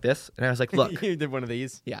face like this, and I was like, look. You did one of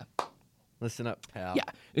these. Yeah. Listen up, pal. Yeah.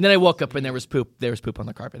 And then I woke up and there was poop. There was poop on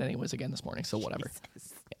the carpet anyways again this morning, so whatever.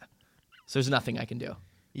 Yeah. So there's nothing I can do.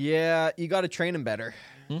 Yeah, you got to train him better.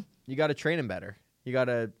 You got to train him better. You got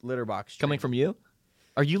to litter box. Coming from you?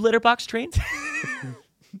 Are you litter box trained?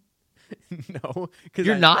 No, because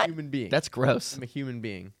You're I'm not? a human being. That's gross. I'm a human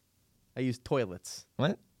being. I use toilets.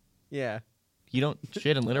 What? Yeah. You don't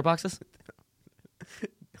shit in litter boxes?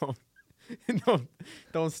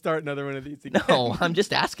 Don't start another one of these again. No, I'm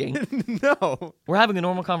just asking. No. We're having a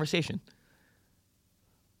normal conversation.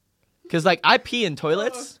 Because like I pee in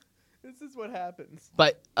toilets, This is what happens.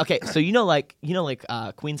 but okay. So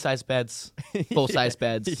queen size beds, full size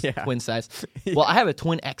beds, Yeah. twin size. Well, I have a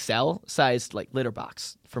twin XL sized like litter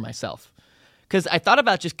box for myself. Because I thought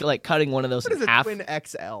about just like cutting one of those What in is a half. twin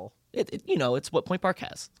XL? It's what Point Park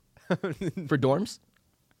has for dorms.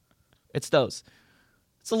 It's those.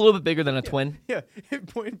 It's a little bit bigger than a twin. Yeah, if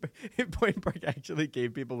Point Park actually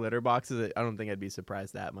gave people litter boxes, I don't think I'd be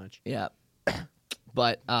surprised that much. Yeah.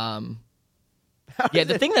 But yeah,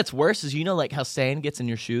 the thing that's worse is like how sand gets in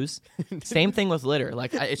your shoes. Same thing with litter.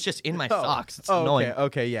 Like it's just in my socks. It's annoying.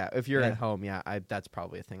 Okay, yeah. If you're Yeah. at home, that's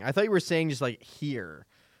probably a thing. I thought you were saying just like here,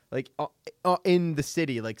 like in the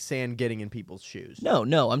city, like sand getting in people's shoes. No,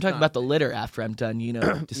 I'm talking about the litter after I'm done.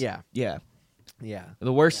 Just, Yeah. yeah. Yeah.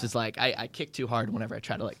 The worst is like I kick too hard whenever I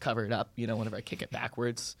try to like cover it up. Whenever I kick it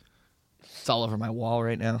backwards, it's all over my wall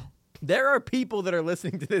right now. There are people that are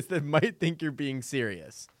listening to this that might think you're being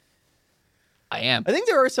serious. I am. I think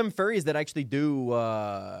there are some furries that actually do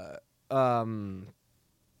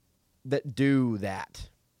that.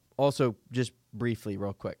 Also, just briefly,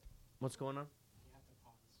 real quick. What's going on?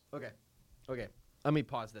 Okay. Let me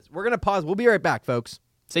pause this. We're gonna pause. We'll be right back, folks.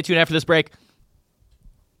 Stay tuned after this break.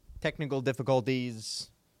 Technical difficulties.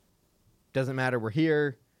 Doesn't matter. We're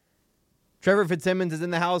here. Trevor Fitzsimmons is in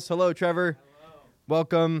the house. Hello, Trevor. Hello.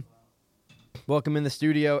 Welcome. Welcome in the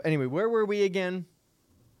studio. Anyway, where were we again?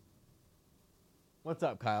 What's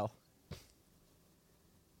up, Kyle?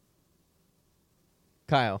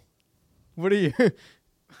 Kyle, what are you?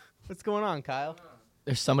 What's going on, Kyle?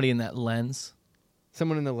 There's somebody in that lens.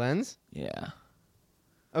 Someone in the lens? Yeah.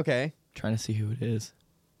 Okay. Trying to see who it is.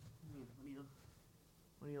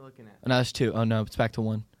 What are you looking at? Oh, no, there's two. Oh, no, it's back to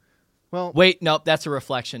one. Well, Wait, nope, that's a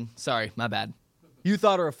reflection. Sorry, my bad. you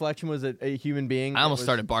thought a reflection was a human being? I almost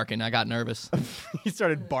started barking. I got nervous. You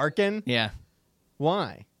started barking? Yeah.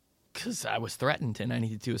 Why? Because I was threatened and I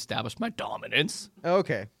needed to establish my dominance.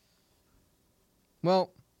 Okay.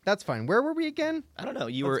 Well, that's fine. Where were we again? I don't know.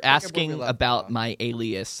 You Let's were pick up where we asking left about off. my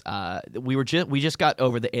alias. We just got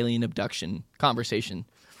over the alien abduction conversation.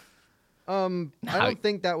 I How- don't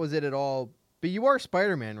think that was it at all. But you are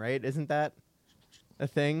Spider-Man, right? Isn't that a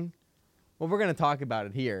thing? Well, we're gonna talk about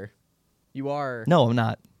it here. You are. No, I'm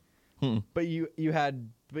not. But you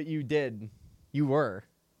were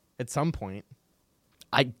at some point.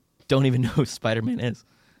 I don't even know who Spider-Man is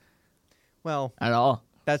Well, at all.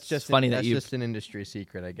 that's just funny that that's you- just an industry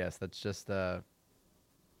secret, I guess. That's just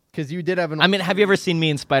because you did have an. I mean, have you ever seen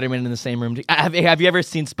me and Spider-Man in the same room? Have you ever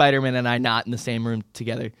seen Spider-Man and I not in the same room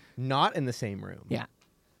together? not in the same room. Yeah.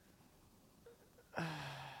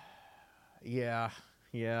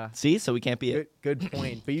 Yeah. See? So we can't be it. Good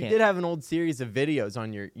point. But you Can't. did have an old series of videos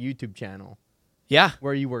on your YouTube channel Yeah.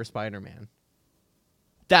 where you were Spider-Man.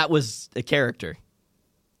 That was a character.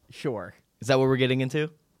 Sure. Is that what we're getting into?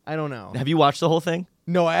 I don't know. Have you watched the whole thing?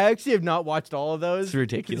 No, I actually have not watched all of those. It's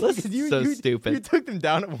ridiculous. 'Cause So stupid. You took them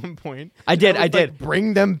down at one point. I did, was I did. like,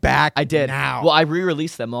 bring them back. I did. now. Well, I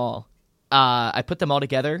re-released them all. I put them all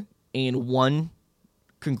together in one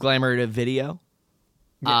conglomerative video.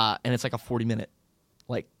 And it's like a 40-minute,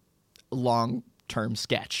 like, long-term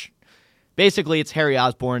sketch. Basically, it's Harry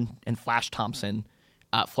Osborn and Flash Thompson.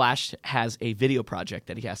 Flash has a video project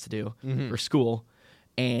that he has to do for school,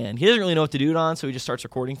 and he doesn't really know what to do it on, so he just starts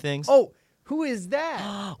recording things. Oh, who is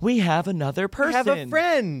that? We have another person. We have a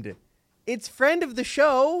friend. It's friend of the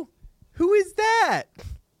show. Who is that?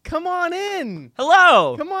 Come on in.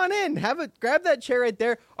 Hello. Come on in. Grab that chair right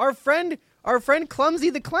there. Our friend Clumsy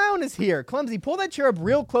the Clown is here. Clumsy, pull that chair up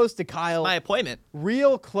real close to Kyle. My appointment.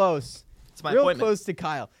 Real close. It's my real appointment. close to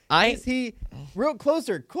Kyle. Is he real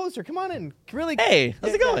closer? Come on in. Really. Hey,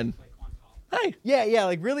 how's it Yeah, going? Hi. Yeah,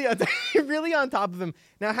 like really, really on top of him.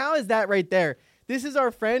 Now, how is that right there? This is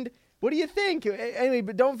our friend. What do you think? Anyway,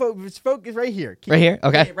 but don't focus right here. Right here?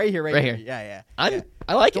 Okay. Right here. Right here. Yeah. I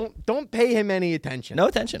like it. Don't pay him any attention. No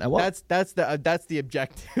attention. I won't. That's the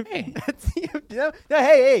objective. Hey. No,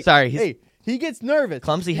 hey. Sorry, Hey, he gets nervous.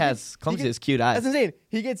 Clumsy has cute eyes. That's what I'm saying.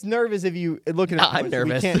 He gets nervous if you look at him. I'm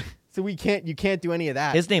nervous. You can't do any of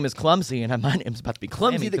that. His name is Clumsy, and my name's about to be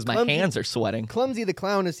Clumsy because my hands are sweating. Clumsy the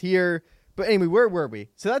Clown is here. But anyway, where were we?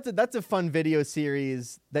 So that's a fun video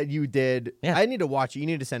series that you did. Yeah. I need to watch it. You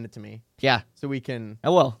need to send it to me Yeah, so we can. I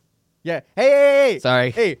will. Yeah. Hey.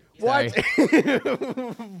 Sorry. Hey, watch. Sorry.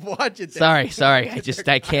 Watch it. There. Sorry.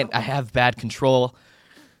 I can't. I have bad control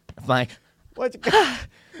of my. Watch it.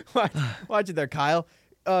 Watch it there, Kyle.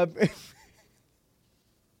 I'm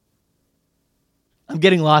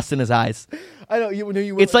getting lost in his eyes. I know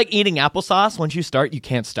you. It's like eating applesauce. Once you start, you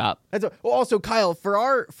can't stop. Well, also, Kyle, for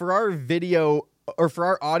our video or for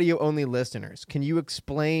our audio only listeners, can you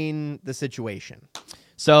explain the situation?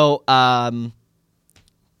 So,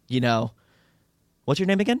 what's your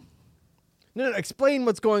name again? No, explain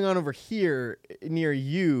what's going on over here near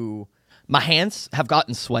you. My hands have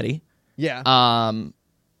gotten sweaty. Yeah.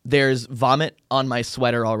 There's vomit on my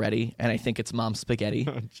sweater already, and I think it's mom's spaghetti.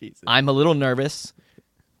 Oh, Jesus. I'm a little nervous,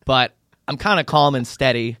 but I'm kind of calm and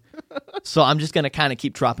steady. So I'm just going to kind of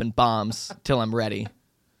keep dropping bombs till I'm ready.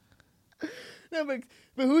 No, but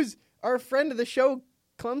who's our friend of the show?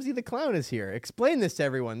 Clumsy the Clown is here. Explain this to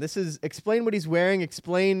everyone. This is explain what he's wearing.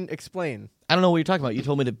 Explain. I don't know what you're talking about. You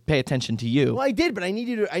told me to pay attention to you. Well, I did, but I need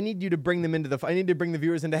you to bring them into I need to bring the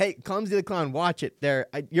viewers into. Hey, Clumsy the Clown, watch it. There,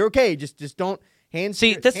 you're okay. Just don't hands.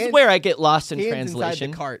 See, this is where I get lost in hands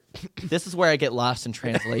translation. inside the cart. This is where I get lost in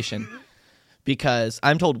translation because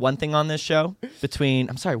I'm told one thing on this show.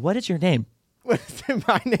 I'm sorry. What is your name? What's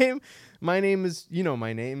my name? My name is. You know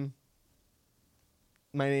my name.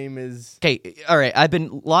 My name is. Okay, all right. I've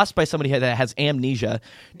been lost by somebody that has amnesia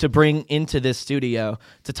to bring into this studio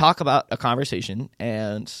to talk about a conversation,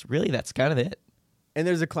 and really, that's kind of it. And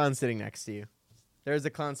there's a clown sitting next to you. There's a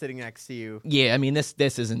clown sitting next to you. Yeah, I mean, this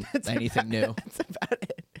isn't anything new. That's about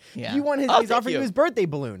it. Yeah. You want his? Oh, He's thank offering you. you his birthday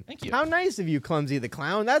balloon. Thank you. How nice of you, Clumsy the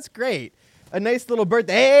Clown. That's great. A nice little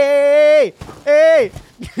birthday. Hey.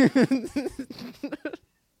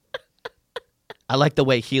 I like the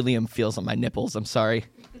way helium feels on my nipples. I'm sorry.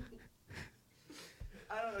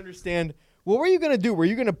 I don't understand. What were you gonna do? Were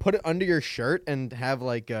you gonna put it under your shirt and have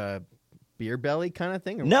like a beer belly kind of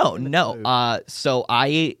thing? Or No, what were you gonna do? no. So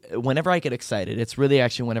whenever I get excited, it's really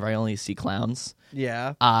actually whenever I only see clowns.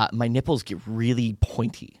 Yeah. My nipples get really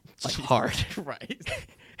pointy, like hard. Right.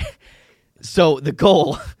 So the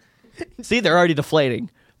goal, see, they're already deflating.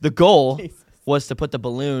 The goal Jesus. was to put the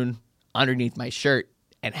balloon underneath my shirt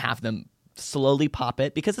and have them slowly pop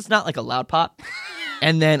it because it's not like a loud pop.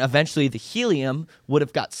 And then eventually the helium would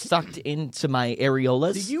have got sucked into my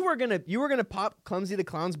areolas. So you were gonna pop Clumsy the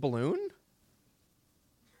Clown's balloon?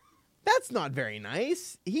 That's not very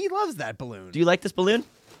nice. He loves that balloon. Do you like this balloon?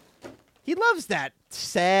 He loves that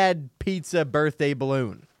sad pizza birthday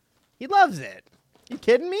balloon. He loves it. You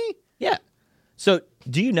kidding me? Yeah. So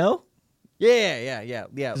do you know? Yeah.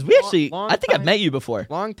 'Cause we actually, I think I've met you before.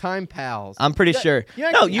 Long time pals. I'm pretty Yeah, sure. you No,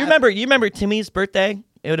 actually you have- remember Timmy's birthday?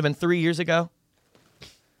 It would have been 3 years ago.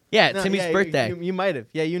 Yeah, No, Timmy's yeah, birthday. You might have.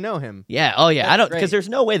 Yeah, you know him. Yeah. Oh, yeah. I don't great. because there's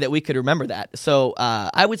no way that we could remember that. So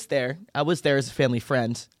I was there. I was there as a family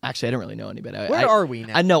friend. Actually, I don't really know anybody. Where are we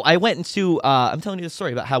now? I know. I went into. I'm telling you the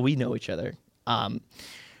story about how we know each other.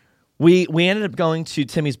 We ended up going to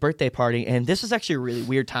Timmy's birthday party, and this was actually a really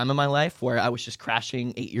weird time in my life where I was just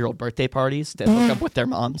crashing 8-year-old birthday parties to hook up with their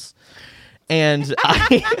moms, and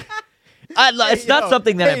it's not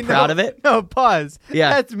something that I'm proud of it. No, pause. Yeah.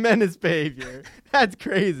 That's menace behavior. That's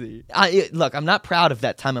crazy. Look, I'm not proud of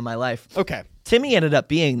that time in my life. Okay. Timmy ended up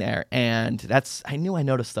being there, and I knew I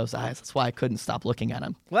noticed those eyes. That's why I couldn't stop looking at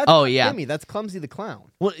him. Well, that's Oh, not yeah. Timmy. That's Clumsy the Clown.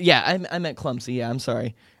 Well, yeah, I meant clumsy. Yeah, I'm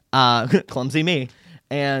sorry. Clumsy me.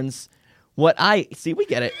 And what we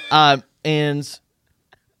get it. And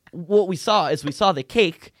what we saw is we saw the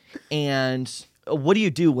cake, and what do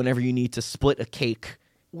you do whenever you need to split a cake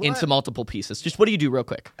into multiple pieces? Just what do you do real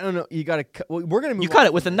quick? I don't know. You got to. Well, we're gonna move. You cut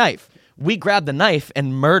it with a knife. We grabbed the knife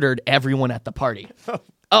and murdered everyone at the party.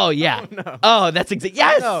 Oh yeah. no. Oh, that's exactly.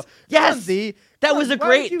 Yes. No. Yes. Clumsy, That was a why would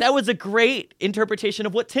great. you- That was a great interpretation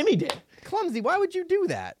of what Timmy did. Clumsy. Why would you do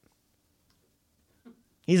that?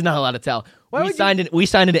 He's not allowed to tell. Why We would signed an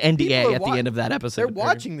NDA People are at the end of that episode. They're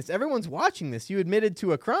watching this. Everyone's watching this. You admitted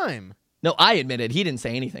to a crime. No, I admitted. He didn't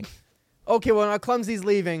say anything. Okay. Well, now Clumsy's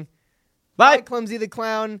leaving. Bye. Bye, Clumsy the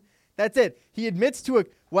Clown. That's it. He admits to a.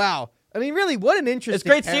 Wow. I mean, really, what an interesting. It's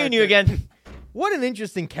great seeing you character. again. What an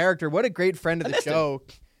interesting character. What a great friend of the missed him. show,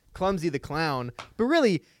 Clumsy the Clown. But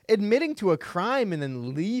really, admitting to a crime and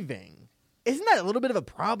then leaving. Isn't that a little bit of a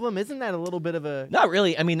problem? Isn't that a little bit of a... Not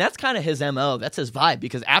really. I mean, that's kind of his MO. That's his vibe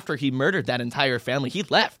because after he murdered that entire family, he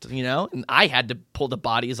left, and I had to pull the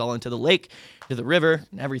bodies all into the lake, to the river,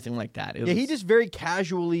 and everything like that. Yeah, he just very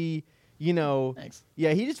casually, Thanks.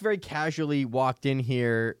 Yeah, he just very casually walked in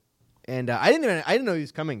here, and I didn't know he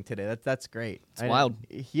was coming today. That's great. It's wild.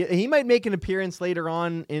 He might make an appearance later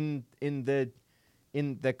on in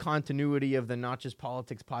the continuity of the Not Just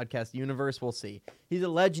Politics podcast universe. We'll see. He's a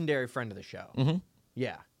legendary friend of the show. Mm-hmm.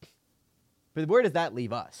 Yeah. But where does that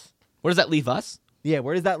leave us? Where does that leave us? Yeah,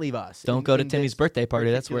 where does that leave us? Don't go to Timmy's birthday party.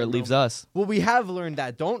 That's where it particular leaves moment? us. Well, we have learned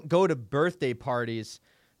that. Don't go to birthday parties,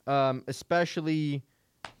 especially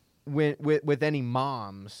with any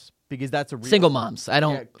moms, because that's a real Single moms. I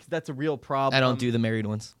don't. Yeah, 'cause that's a real problem. I don't do the married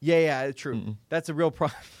ones. Yeah, true. Mm-mm. That's a real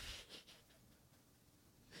problem.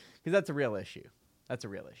 because that's a real issue. That's a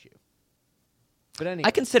real issue. But anyway,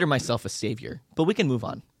 I consider myself a savior, but we can move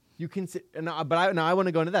on. you consider. But I want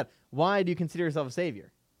to go into that. Why do you consider yourself a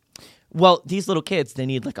savior? Well, these little kids, they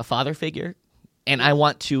need like a father figure, and I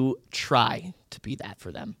want to try to be that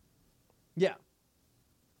for them. Yeah.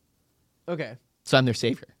 Okay, So I'm their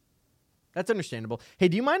savior. that's understandable. Hey,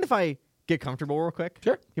 do you mind if I get comfortable real quick?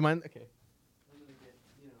 Sure. Do you mind? Okay. I'm gonna get,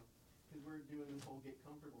 because we're doing this whole get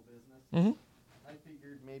comfortable business. Mm-hmm. I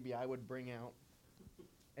figured maybe I would bring out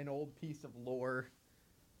an old piece of lore.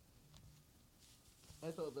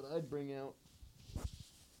 I thought that I'd bring out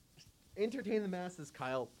entertain the masses,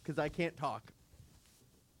 Kyle, because I can't talk.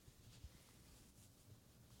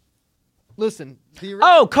 Listen,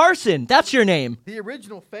 Oh, Carson, that's your name. the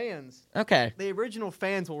original fans. Okay. The original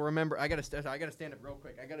fans will remember. I gotta stand up real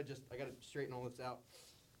quick. I gotta straighten all this out.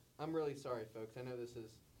 I'm really sorry, folks. I know this is.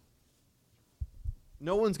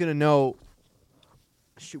 No one's gonna know.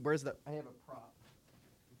 Shoot, where's the? I have a prop.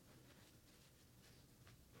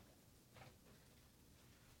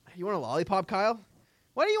 You want a lollipop, Kyle?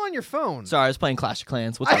 Why are you on your phone? Sorry, I was playing Clash of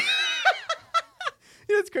Clans. What's up?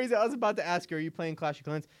 You know, it's crazy. I was about to ask you, are you playing Clash of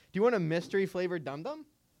Clans? Do you want a mystery flavored Dum Dum?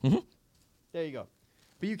 Mm-hmm. There you go.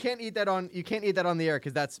 But you can't eat that on the air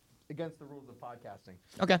because that's against the rules of podcasting.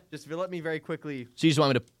 Okay. Just let me very quickly. So you just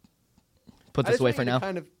want me to put I this just away want for you to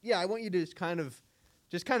now? I want you to just kind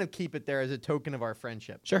of keep it there as a token of our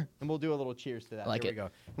friendship. Sure. And we'll do a little cheers to that. I like Here it. we go.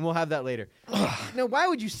 And we'll have that later. No, why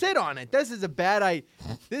would you sit on it? This is a bad idea.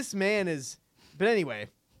 This man is. But anyway,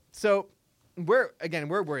 so where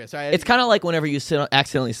were you? Sorry, It's kind of like whenever you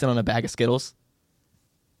accidentally sit on a bag of Skittles.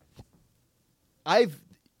 I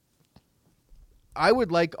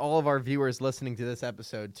would like all of our viewers listening to this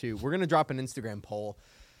episode too. We're gonna drop an Instagram poll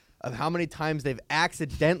of how many times they've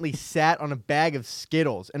accidentally sat on a bag of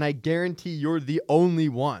Skittles, and I guarantee you're the only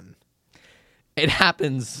one. It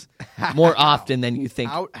happens more often than you think.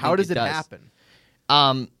 How does it happen?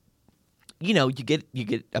 You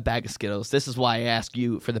get a bag of Skittles. This is why I asked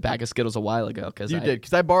you for the bag of Skittles a while ago. Because You did,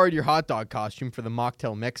 because I borrowed your hot dog costume for the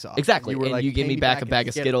mocktail mix-off. Exactly. And you gave me back a bag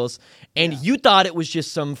of Skittles. And you thought it was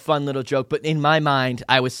just some fun little joke. But in my mind,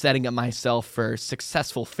 I was setting up myself for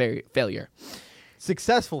successful failure.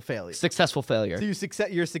 Successful failure. Successful failure. So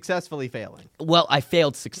you're successfully failing. Well, I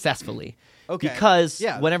failed successfully. Okay. Because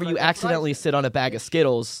Yeah, whenever that's you what I accidentally said. sit on a bag of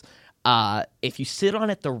Skittles, if you sit on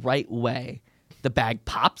it the right way, the bag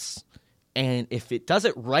pops. And if it does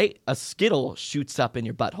it right, a Skittle shoots up in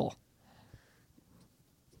your butthole.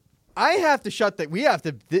 I have to shut that. We have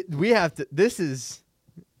to. This is.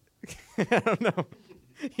 I don't know.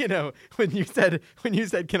 You know, when you said,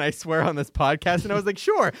 can I swear on this podcast? And I was like,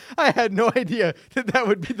 sure. I had no idea that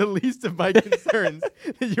would be the least of my concerns.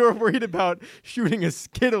 That you're worried about shooting a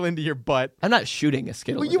Skittle into your butt. I'm not shooting a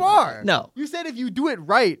Skittle. Well, into you my butt. are. No. You said if you do it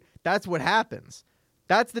right, that's what happens.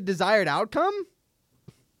 That's the desired outcome?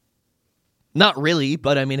 Not really,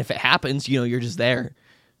 but I mean, if it happens, you're just there.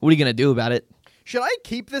 What are you going to do about it? Should I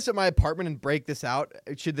keep this at my apartment and break this out?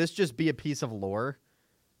 Should this just be a piece of lore?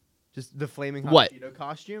 Just the flaming hot What? Cheeto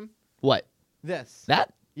costume? What? This.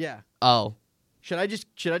 That? Yeah. Oh. Should I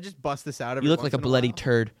just bust this out every You look like once a in bloody while?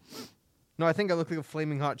 turd. No, I think I look like a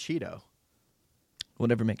flaming hot Cheeto.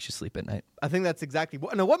 Whatever makes you sleep at night. I think that's exactly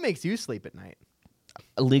what makes you sleep at night?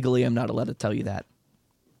 Legally, I'm not allowed to tell you that.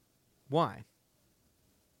 Why?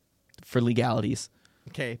 For legalities.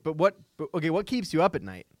 Okay, but what keeps you up at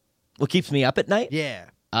night? What keeps me up at night? Yeah.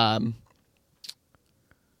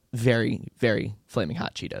 Very, very flaming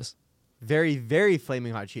hot Cheetos. Very, very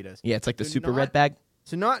flaming hot Cheetos. Yeah, it's like the So super not- red bag.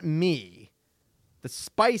 So not me. The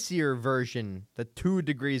spicier version, the 2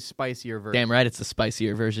 degrees spicier version. Damn right, it's the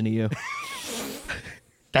spicier version of you.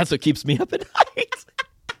 That's what keeps me up at night.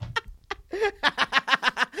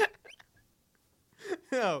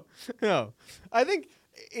 No. I think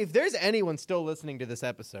if there's anyone still listening to this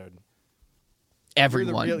episode,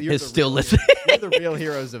 Everyone you're is the still real- listening. You're the real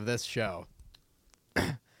heroes of this show.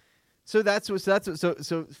 So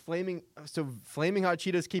flaming hot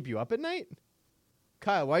Cheetos keep you up at night?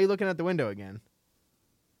 Kyle, why are you looking out the window again?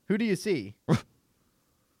 Who do you see?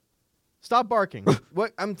 Stop barking.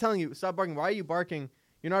 What? I'm telling you, stop barking. Why are you barking?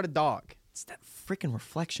 You're not a dog. It's that freaking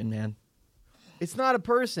reflection, man. It's not a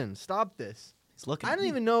person. Stop this. He's looking. I at don't me.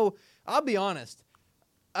 even know. I'll be honest.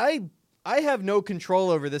 I have no control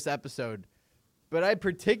over this episode, but I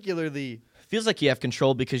particularly Feels like you have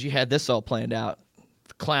control because you had this all planned out.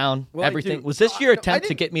 The clown, Well, I everything. do. Was this your No, I attempt to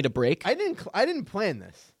didn't- get me to break? I didn't plan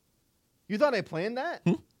this. You thought I planned that?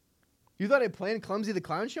 You thought I planned Clumsy the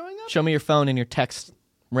Clown showing up? Show me your phone and your text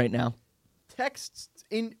right now. Texts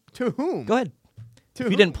in to whom? Go ahead. To If you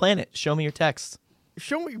whom? didn't plan it, show me your text.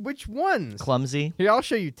 Show me which ones. Clumsy. Here, I'll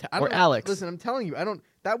show you. Or Alex. Listen, I'm telling you,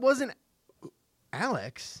 that wasn't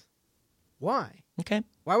Alex. Why? Okay.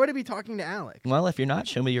 Why would I be talking to Alex? Well, if you're not,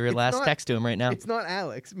 show me your It's last not- text to him right now. It's not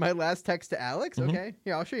Alex. My last text to Alex? Mhm. Okay.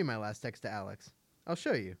 Here, I'll show you my last text to Alex. I'll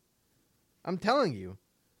show you. I'm telling you.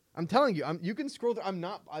 You can scroll through.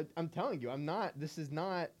 I'm telling you. I'm not. This is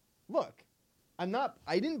not. Look. I'm not.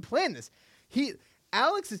 I didn't plan this.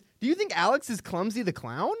 Alex is. Do you think Alex is Clumsy the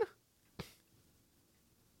Clown?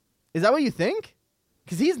 Is that what you think?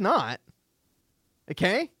 Because he's not.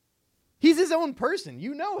 Okay? He's his own person.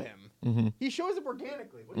 You know him. Mm-hmm. He shows up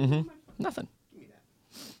organically. What did you do with my phone? Nothing. Give me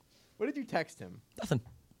that. What did you text him? Nothing.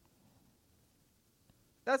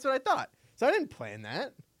 That's what I thought. So I didn't plan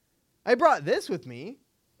that. I brought this with me,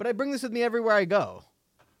 but I bring this with me everywhere I go.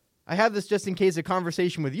 I have this just in case a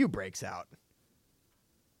conversation with you breaks out.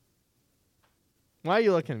 Why are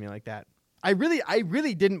you looking at me like that? I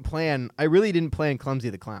really didn't plan Clumsy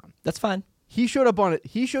the Clown. That's fine. He showed up on it.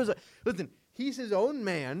 He shows up. Listen, he's his own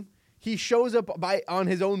man. He shows up on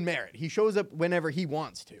his own merit. He shows up whenever he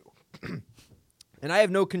wants to. And I have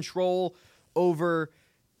no control over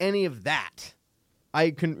any of that.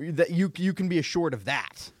 You can be assured of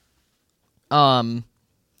that.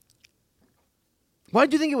 Why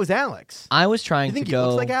did you think it was Alex? I was trying You think to he go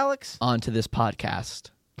looks like Alex? onto this podcast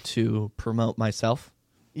to promote myself,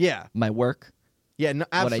 Yeah. my work, Yeah, no,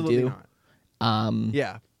 what I absolutely do. not.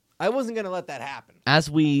 Yeah. I wasn't going to let that happen. As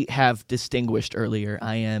we have distinguished earlier,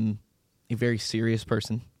 I am a very serious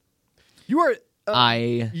person. You are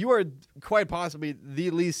I you are quite possibly the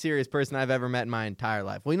least serious person I've ever met in my entire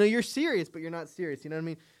life. Well, you're serious, but you're not serious. You know what I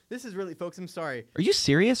mean? This is really, folks, I'm sorry. Are you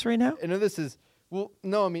serious right now? I know this is, well,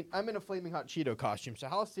 no, I mean, I'm in a Flaming Hot Cheeto costume, so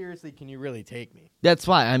how seriously can you really take me? That's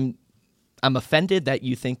why I'm offended that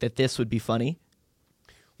you think that this would be funny.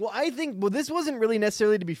 Well, I think, this wasn't really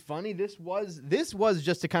necessarily to be funny. This was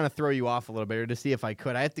just to kind of throw you off a little bit or to see if I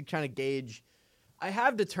could. I have to kind of gauge. I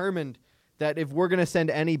have determined that if we're going to send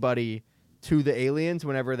anybody to the aliens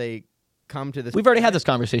whenever they come to this, We've already had this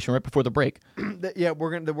conversation right before the break. yeah,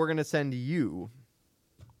 we're gonna send you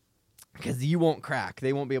because you won't crack.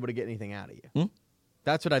 They won't be able to get anything out of you. Hmm?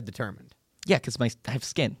 That's what I've determined. Yeah, because I have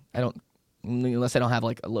skin. I don't, unless I don't have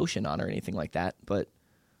like a lotion on or anything like that. But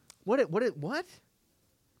What?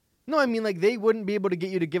 No, I mean, like, they wouldn't be able to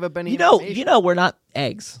get you to give up any you information. know, we're not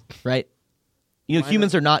eggs, right? Why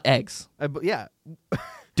Humans are not eggs. Yeah.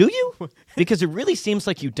 Do you? Because it really seems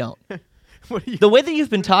like you don't. What do you? The way that you've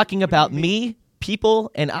been talking about me,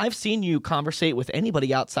 people, and I've seen you conversate with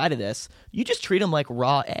anybody outside of this, you just treat them like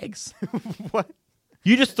raw eggs. What?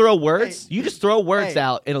 You just throw words. Hey. You just throw words Hey.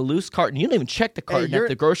 out in a loose carton. You don't even check the carton you're- at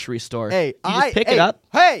the grocery store. Hey, you just pick it up.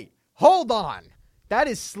 Hey, hold on. That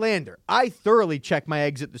is slander. I thoroughly check my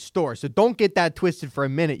eggs at the store, so don't get that twisted for a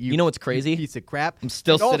minute. You know what's crazy? piece of crap. I'm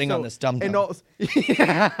still And sitting also- on this dum-dum. And also,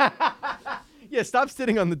 yeah, stop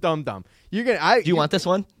sitting on the dum dum. You're gonna. Do you want this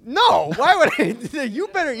one? No. Why would I? You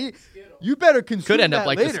better eat. You better consume. Could end up that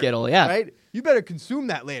like the later, Skittle, yeah. Right. You better consume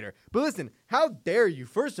that later. But listen, how dare you?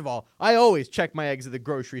 First of all, I always check my eggs at the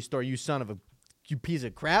grocery store. You son of a, you piece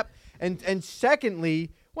of crap. And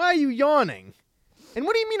secondly, why are you yawning? And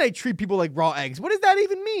what do you mean I treat people like raw eggs? What does that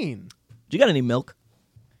even mean? Do you got any milk?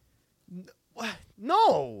 What?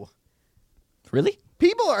 No. Really?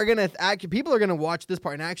 People are gonna watch this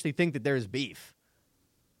part and actually think that there's beef.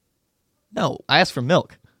 No, I asked for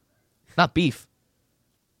milk, not beef.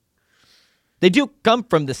 They do come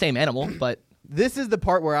from the same animal, but This is the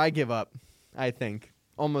part where I give up, I think,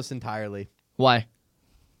 almost entirely. why?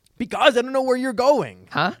 Because I don't know where you're going.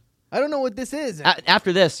 Huh? I don't know what this is.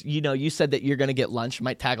 After this, you said that you're going to get lunch.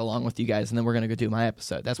 Might tag along with you guys, and then we're going to go do my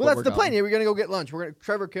episode. That's Well, what that's we're the going. plan. Yeah, we're gonna go get lunch.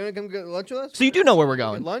 Trevor, can I come get lunch with us? So you do know where we're Get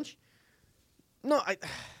going. lunch? No,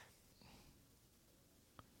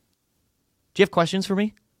 Do you have questions for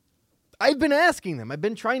me? I've been asking them. I've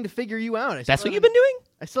been trying to figure you out. That's what you've been doing?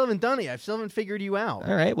 I still haven't done it. I still haven't figured you out.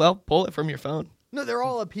 All right, well, pull it from your phone. No, they're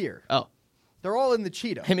all up here. Oh, They're all in the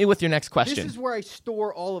Cheeto. hit me with your next This question. is where I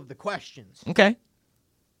store all of the questions. Okay,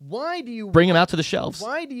 Why do you bring them out to the shelves.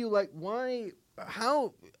 Why do you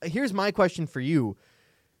how here's my question for you.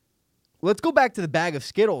 Let's go back to the bag of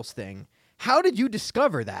Skittles thing. How did you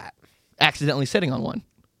discover that? Accidentally sitting on one.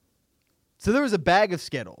 So there was a bag of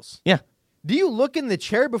Skittles. Yeah. Do you look in the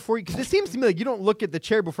chair before you, because it seems to me like you don't look at the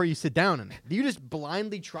chair before you sit down in it. Do you just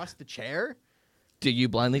blindly trust the chair? Do you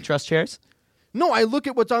blindly trust chairs? No, I look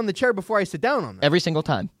at what's on the chair before I sit down on them. Every single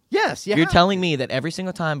time. Yes, You're telling me that every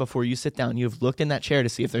single time before you sit down, you've looked in that chair to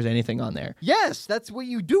see if there's anything on there. Yes, that's what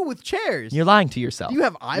you do with chairs. You're lying to yourself. Do you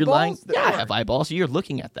have You're lying. eyeballs? Yeah, I have eyeballs. You're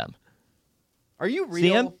looking at them. Are you real? See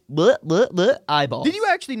him? Bleh, eyeballs. Did you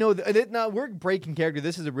actually know that? Now we're breaking character.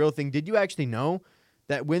 This is a real thing. Did you actually know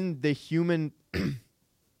that when the human,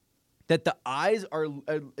 that the eyes are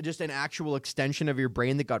just an actual extension of your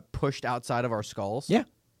brain that got pushed outside of our skulls? Yeah.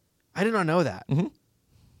 I did not know that. Mm-hmm.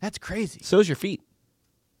 That's crazy. So's your feet.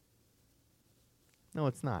 No,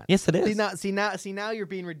 it's not. Yes, it is. See now you're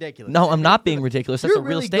being ridiculous. No, I'm not being ridiculous. That's You're a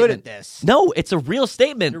real really statement. good at this. No, it's a real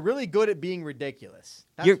statement. You're really good at being ridiculous.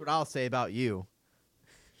 That's You're- what I'll say about you.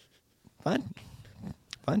 Fun.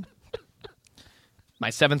 My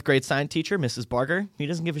 7th grade science teacher, Mrs. Barger, he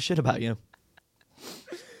doesn't give a shit about you.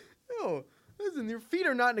 No, listen, your feet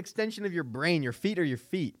are not an extension of your brain. Your feet are your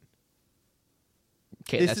feet.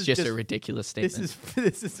 Okay, This that's is just a just- ridiculous statement.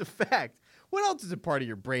 This is a fact. What else is a part of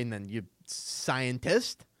your brain then, you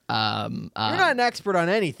scientist? You're not an expert on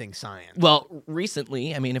anything science. Well,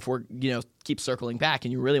 recently, I mean, if we're keep circling back,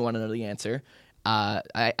 and you really want to know the answer,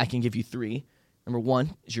 I can give you 3. Number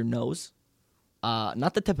 1 is your nose,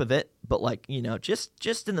 not the tip of it, but like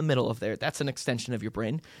just in the middle of there. That's an extension of your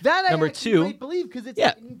brain. That Number I actually 2, might believe because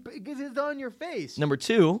Yeah. it's on your face. Number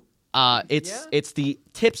 2, it's the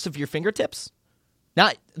tips of your fingertips.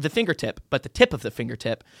 Not the fingertip, but the tip of the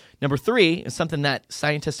fingertip. Number 3 is something that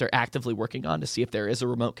scientists are actively working on to see if there is a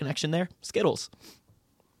remote connection there. Skittles.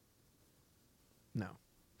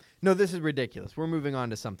 No, this is ridiculous. We're moving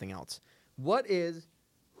on to something else.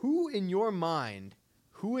 Who in your mind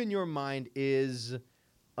is,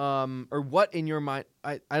 or what in your mind?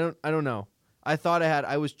 I don't know.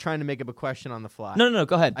 I was trying to make up a question on the fly. No,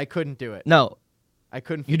 go ahead. I couldn't do it. No, I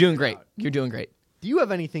couldn't. you're figure doing it great. out. You're doing great. Do you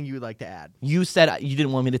have anything you would like to add? You said you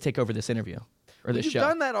didn't want me to take over this interview or this You've show.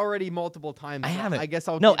 done that already multiple times. I so haven't. I guess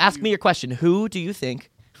I'll. No, give ask you- me your question. Who do you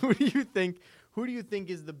think? Who do you think? Who do you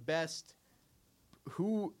think is the best?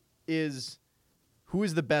 Who is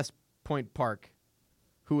the best Point Park?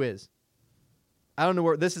 Who is? I don't know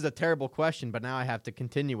where. This is a terrible question, but now I have to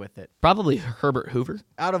continue with it. Probably Herbert Hoover.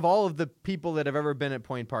 Out of all of the people that have ever been at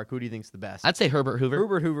Point Park, who do you think's the best? I'd say Herbert Hoover.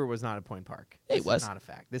 Herbert Hoover was not at Point Park. He This was. is not a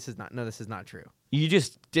fact. This is not. No, this is not true. You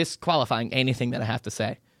just disqualifying anything that I have to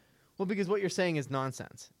say. Well, because what you're saying is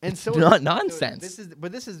nonsense, and It's so not nonsense.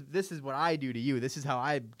 This is what I do to you. This is how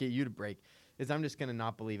I get you to break. Is I'm just gonna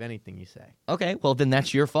not believe anything you say. Okay, well then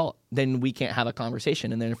that's your fault. Then we can't have a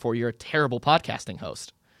conversation, and therefore you're a terrible podcasting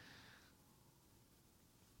host.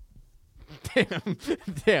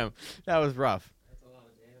 Damn, that was rough.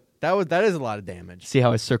 That is a lot of damage. See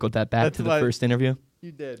how I circled that back That's to the like- first interview?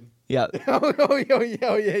 You did. Yeah.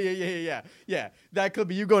 Yeah. That could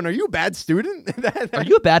be you going, are you a bad student? Are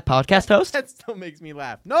you a bad podcast host? That still makes me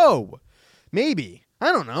laugh. No. Maybe.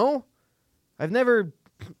 I don't know.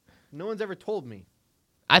 No one's ever told me.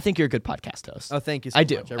 I think you're a good podcast host. Oh, thank you so I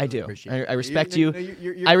do. much. I really do. appreciate I it. respect you.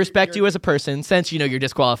 You're- I respect you're- you as a person. Since you're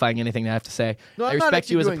disqualifying anything that I have to say. No, I I'm not respect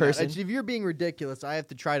actually you as a doing that. person. If you're being ridiculous, I have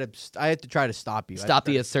to try to stop you. Stop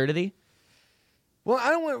the absurdity. Well, I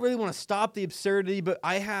don't really want to stop the absurdity, but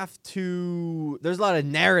I have to. There's a lot of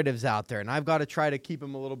narratives out there, and I've got to try to keep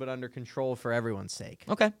them a little bit under control for everyone's sake.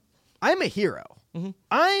 Okay. I'm a hero. Mm-hmm.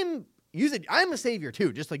 I'm a savior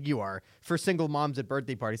too, just like you are for single moms at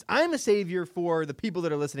birthday parties. I'm a savior for the people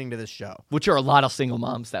that are listening to this show. Which are a lot of single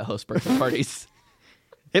moms that host birthday parties.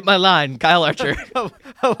 Hit my line, Kyle Archer. a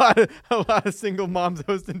lot of single moms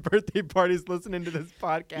hosting birthday parties listening to this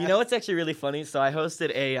podcast. You know what's actually really funny? So I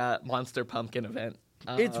hosted a Monster Pumpkin event.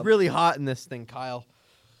 It's really hot in this thing, Kyle.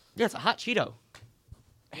 Yeah, it's a hot Cheeto.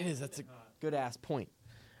 It is. That's a good ass point.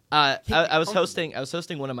 I was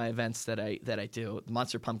hosting one of my events that I do, the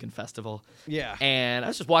Monster Pumpkin Festival. Yeah. And I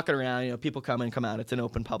was just walking around, people come in, come out. It's an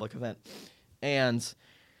open public event. And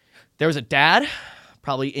there was a dad,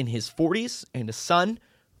 probably in his 40s, and a son,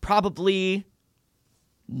 probably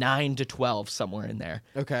 9 to 12, somewhere in there.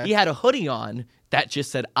 Okay. He had a hoodie on that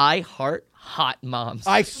just said, "I heart hot moms."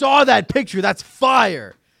 I saw that picture. That's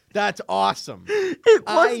fire. That's awesome. It was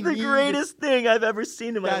I the need- greatest thing I've ever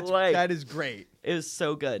seen in my life. That is great. It was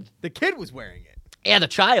so good. The kid was wearing it. And a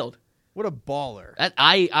child. What a baller.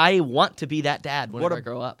 I want to be that dad whenever I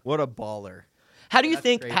grow up. What a baller. How do you That's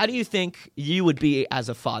think? crazy. How do you think you would be as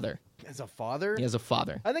a father? As a father? As a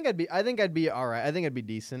father, I think I'd be all right. I think I'd be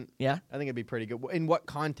decent. yeah. I think I'd be pretty good. In what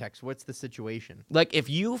context? What's the situation? Like if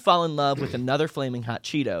you fall in love with another flaming hot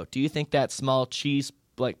Cheeto, do you think that small cheese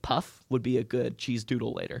puff would be a good cheese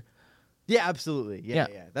doodle later? Yeah, absolutely. Yeah.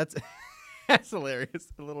 Yeah. That's that's hilarious.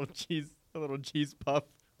 A little cheese puff.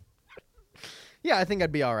 Yeah, I think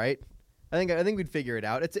I'd be all right. I think we'd figure it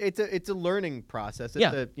out. It's a learning process.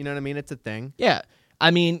 Yeah. You know what I mean? It's a thing. Yeah. I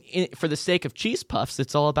mean, for the sake of cheese puffs,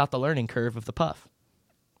 it's all about the learning curve of the puff.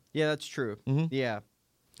 Yeah, that's true. Mhm. Yeah.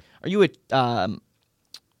 Are you a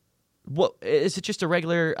What is it? Just a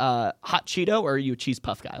regular hot Cheeto, or are you a cheese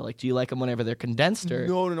puff guy? Like, do you like them whenever they're condensed? Or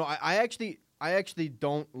No. I actually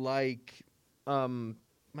don't like.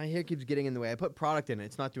 My hair keeps getting in the way. I put product in it.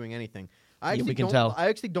 It's not doing anything. I actually we can don't, tell. I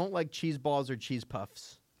actually don't like cheese balls or cheese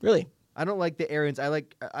puffs. Really? I don't like the Arians.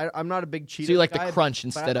 I'm not a big Cheetos So you like guy, the crunch but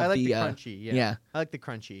instead I of like the crunchy. Yeah. yeah. I like the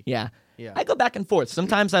crunchy. Yeah. Yeah. I go back and forth.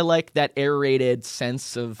 Sometimes I like that aerated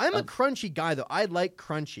sense of. I'm a crunchy guy though. I like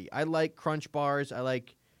crunchy. I like crunch bars. I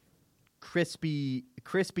like crispy.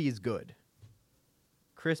 Crispy is good.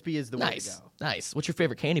 Crispy is the way to nice. go. Nice. What's your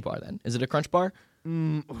favorite candy bar then? Is it a crunch bar?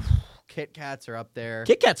 Kit Kats are up there.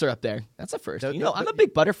 Kit Kats are up there. That's a first. The- You know, the- I'm a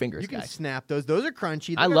big Butterfingers You can guy. snap those. Those are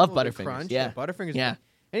crunchy. They I got love a little bit of Butterfingers, crunch. yeah. Butterfingers. Yeah.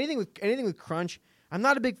 Anything with crunch. I'm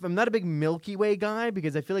not a big Milky Way guy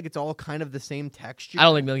because I feel like it's all kind of the same texture. I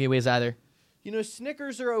don't like Milky Ways either. You know,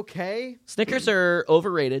 Snickers are okay. Snickers are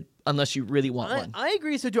overrated unless you really want one. I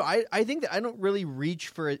agree. So too. I think that I don't really reach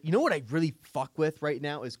for it. You know what I really fuck with right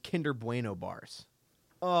now is Kinder Bueno bars.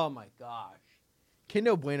 Oh my gosh,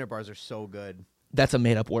 Kinder Bueno bars are so good. That's a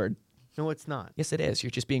made up word. No, it's not. Yes, it is.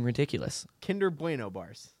 You're just being ridiculous. Kinder Bueno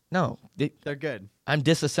bars. No, They're good. I'm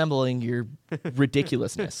disassembling your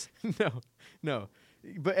ridiculousness. No.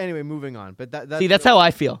 But anyway, moving on. But that's See, that's how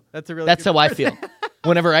I feel. That's a really. That's good how I word. feel.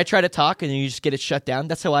 Whenever I try to talk and you just get it shut down,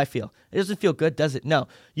 that's how I feel. It doesn't feel good, does it? No.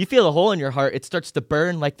 You feel a hole in your heart. It starts to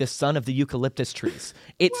burn like the sun of the eucalyptus trees.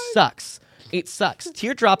 It sucks. It sucks.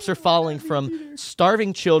 Teardrops are falling from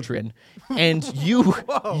starving children, and you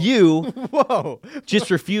Whoa! just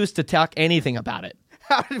refuse to talk anything about it.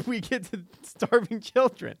 How did we get to starving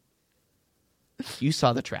children? You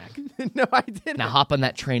saw the track. No, I didn't. Now hop on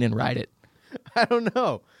that train and ride it. I don't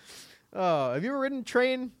know. Have you ever ridden a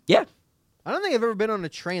train? Yeah. I don't think I've ever been on a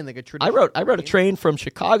train like a traditional. I rode a train from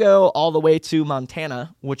Chicago all the way to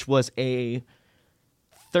Montana, which was a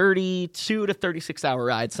 32 to 36 hour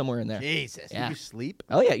ride somewhere in there. Jesus, Yeah. did you sleep?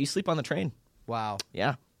 Oh yeah, you sleep on the train. Wow.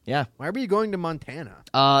 Yeah. Yeah. Why were you going to Montana?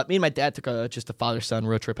 Me and my dad took just a father-son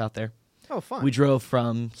road trip out there. Oh, fun. We drove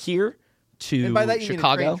from here to and by that you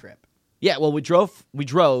Chicago. mean a train trip. Yeah, well, we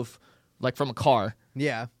drove like from a car.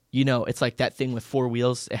 Yeah. You know, it's like that thing with four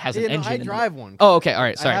wheels. It has an Yeah, no, engine. I in drive it. one. Oh, okay. All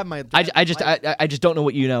right. Sorry. I have my. I just don't know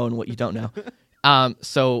what you know and what you don't know.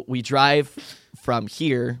 So we drive from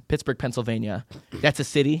here, Pittsburgh, Pennsylvania. That's a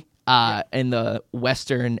city in the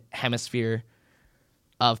western hemisphere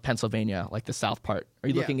of Pennsylvania, like the south part. Are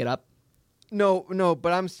you Yeah. looking it up? No,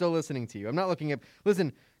 but I'm still listening to you. I'm not looking at.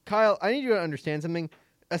 Listen, Kyle, I need you to understand something.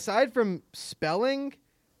 Aside from spelling,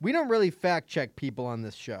 we don't really fact check people on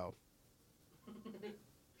this show.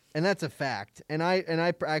 And that's a fact. And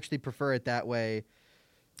I actually prefer it that way.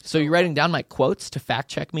 So you're writing down my quotes to fact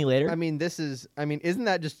check me later? Isn't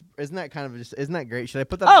that great? Should I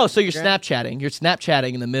put that Oh, on so you're Instagram? Snapchatting. You're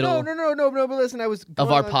Snapchatting in the middle. No, but listen, I was Of going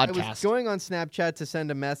our on- I was podcast. going on Snapchat to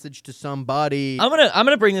send a message to somebody. I'm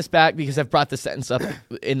gonna bring this back because I've brought this sentence up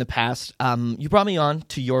in the past. You brought me on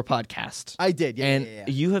to your podcast. I did, yeah, and yeah.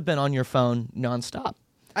 you have been on your phone nonstop.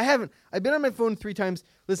 I haven't. I've been on my phone 3 times.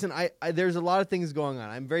 Listen, I there's a lot of things going on.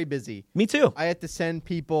 I'm very busy. Me too. I had to send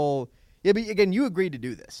people. Yeah, but again, you agreed to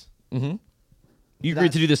do this. Mm-hmm. You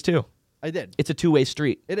agreed to do this too. I did. It's a two-way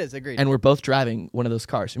street, It is agreed. and we're both driving one of those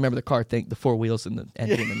cars. Remember the car thing, the four wheels and the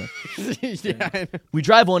engine and the. yeah, I know. We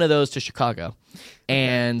drive one of those to Chicago,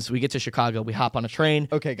 and we get to Chicago. We hop on a train.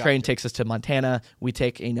 Okay, gotcha. Train takes us to Montana. We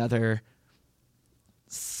take another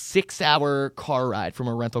 6-hour car ride from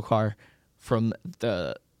a rental car from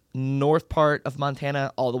the north part of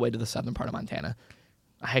Montana all the way to the southern part of Montana.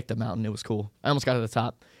 I hiked the mountain. It was cool. I almost got to the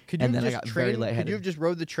top, Could you and have then I just got very Could you lightheaded. have just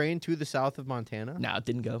rode the train to the south of Montana? No, it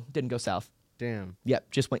didn't go south. Damn.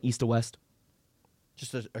 Yep, just went east to west.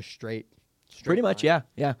 Just a straight. Pretty much, line.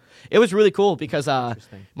 yeah. It was really cool because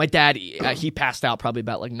Interesting. my dad, he passed out probably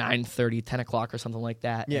about like 9:30, 10 o'clock or something like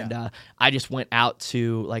that. Yeah. And I just went out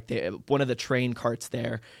to like one of the train carts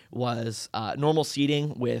there was normal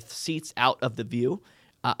seating with seats out of the view.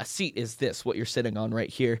 A seat is this, what you're sitting on right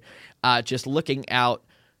here, just looking out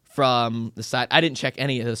from the side. I didn't check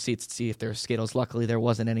any of those seats to see if there were Skittles. Luckily, there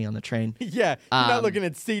wasn't any on the train. Yeah, you're not looking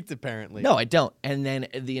at seats apparently. No, I don't. And then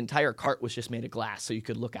the entire cart was just made of glass, so you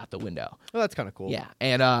could look out the window. Well, that's kind of cool. Yeah,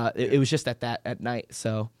 and it was just at night.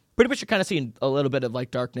 So pretty much you're kind of seeing a little bit of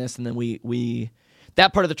like darkness, and then we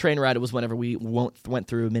that part of the train ride was whenever we went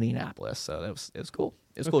through Minneapolis. So it was cool.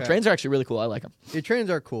 It was cool. Okay. Trains are actually really cool. I like them. Your trains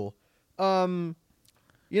are cool. You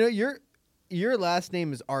know your last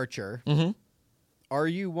name is Archer. Mm-hmm. Are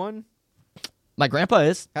you one? My grandpa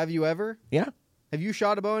is. Have you ever? Yeah, Have you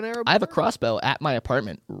shot a bow and arrow? I have a before? crossbow at my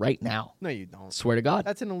apartment right now. No, you don't. Swear to God.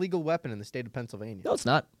 That's an illegal weapon in the state of Pennsylvania. No, it's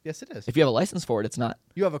not. Yes, it is. If you have a license for it, it's not.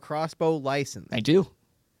 You have a crossbow license. I do.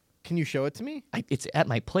 Can you show it to me? It's at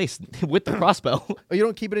my place with the crossbow. Oh, you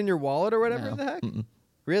don't keep it in your wallet or whatever No. the heck? Mm-mm.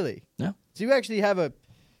 Really? No. So you actually have a,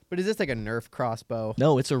 but is this like a Nerf crossbow?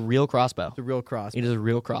 No, it's a real crossbow. It's a real crossbow. It is a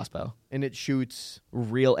real crossbow. And it shoots.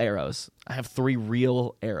 Real arrows. I have 3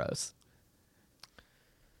 real arrows.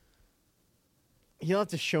 You'll have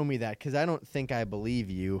to show me that because I don't think I believe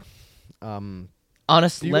you.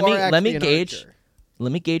 Honest, You let are me actually an gauge. archer.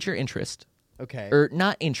 Let me gauge your interest, Okay. or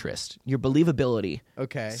not interest, your believability.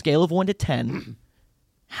 Okay. Scale of 1 to 10.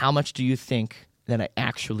 How much do you think that I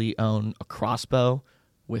actually own a crossbow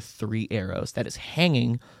with 3 arrows that is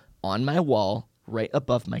hanging on my wall right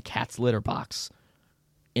above my cat's litter box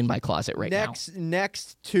in my closet right now?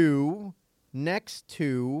 Next to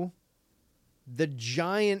the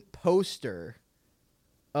giant poster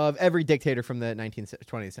of every dictator from the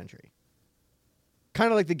 20th century. Kind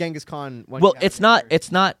of like the Genghis Khan one. Well, you have there.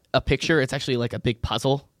 it's not a picture. It's actually like a big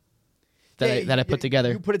puzzle that Yeah, I put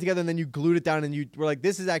together. You put it together and then you glued it down and you were like,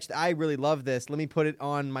 "This is actually I really love this. Let me put it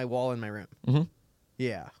on my wall in my room." Mhm.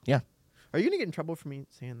 Yeah. Yeah. Are you gonna get in trouble for me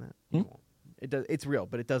saying that? Hmm? You won't. It does. It's real,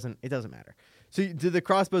 but it doesn't matter. So the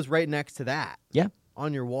crossbow's right next to that Yeah.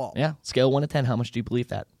 on your wall. Yeah. Scale of 1 to 10. How much do you believe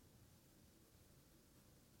that?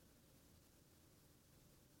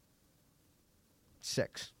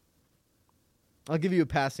 6. I'll give you a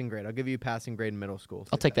passing grade. I'll give you a passing grade in middle school.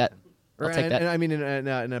 I'll take that. I'll take that. And I mean, in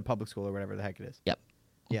a public school or whatever the heck it is. Yep.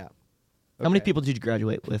 Yeah. How many Okay. people did you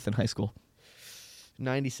graduate with in high school?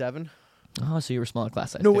 97. Oh, so you were smaller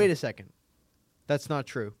class size. No, too. wait a second. That's not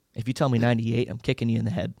true. If you tell me 98, I'm kicking you in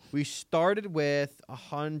the head. We started with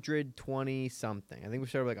 120 something. I think we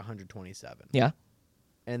started with like 127. Yeah.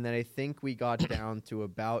 And then I think we got down to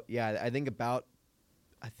about I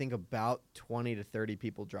think about 20 to 30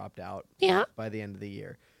 people dropped out. Yeah. By the end of the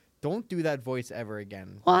year. Don't do that voice ever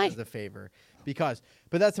again. Why? As a favor.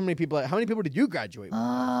 But that's how many people. How many people did you graduate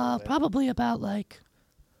with? Probably about like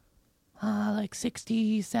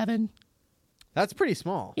 67. That's pretty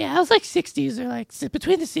small. Yeah, I was like 60s or like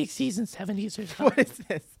between the 60s and 70s or something. What is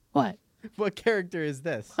this? What? What character is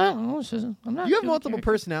this? I don't know. It's just, I'm not. Do you have doing multiple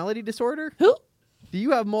character. personality disorder? Who? Do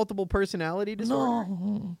you have multiple personality disorder?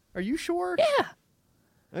 No. Are you sure? Yeah.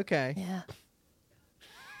 Okay. Yeah.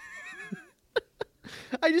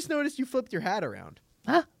 I just noticed you flipped your hat around.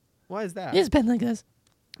 Huh? Why is that? It's been like this.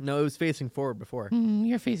 No, it was facing forward before.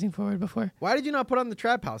 You're facing forward before. Why did you not put on the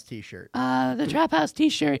Trap House t-shirt? The Trap House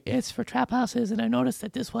t-shirt is for trap houses, and I noticed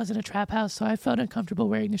that this wasn't a trap house, so I felt uncomfortable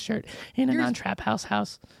wearing the shirt in a Here's- non-trap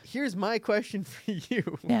house. Here's my question for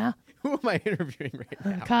you. Yeah. Who am I interviewing right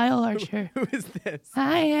now? Kyle Archer. Who is this?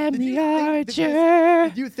 I am Did the you think that this- Archer.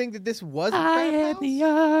 Did you think that this was a I Trap am House? the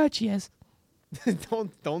Archer. Yes.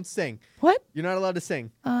 Don't sing. What? You're not allowed to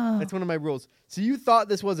sing. Oh. That's one of my rules. So you thought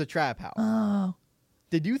this was a trap house. Oh.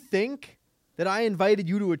 Did you think that I invited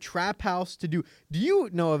you to a trap house to do you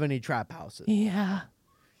know of any trap houses? Yeah.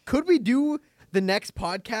 Could we do the next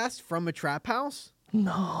podcast from a trap house?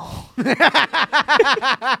 No.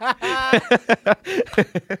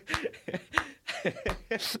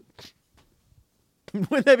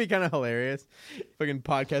 Wouldn't that be kind of hilarious? Fucking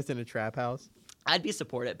podcast in a trap house. I'd be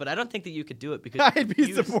supportive, but I don't think that you could do it because I'd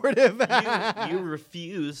be supportive. you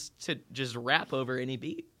refuse to just rap over any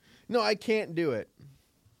beat. No, I can't do it.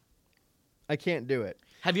 I can't do it.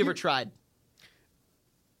 Have you ever tried?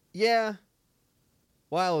 Yeah.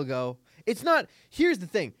 While ago. It's not here's the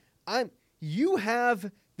thing.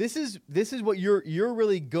 This is what you're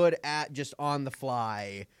really good at just on the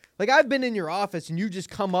fly. Like I've been in your office and you just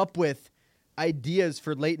come up with ideas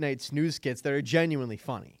for late night snooze skits that are genuinely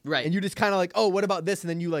funny. Right. And you just kind of like, "Oh, what about this?" and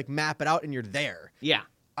then you like map it out and you're there. Yeah.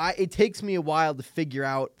 It takes me a while to figure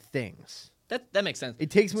out things. That makes sense.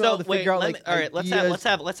 It takes me a while to figure out all right, ideas.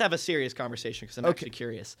 let's have a serious conversation because I'm Okay. actually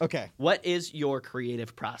curious. Okay. What is your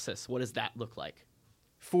creative process? What does that look like?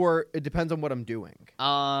 It depends on what I'm doing.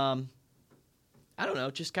 I don't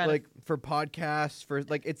know, just kind Like for podcasts, for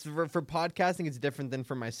podcasting, it's different than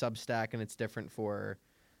for my Substack, and it's different for.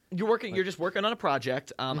 of you're just working on a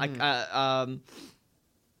project.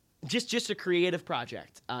 Just a creative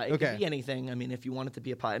project. It Okay. could be anything. I mean, if you want it to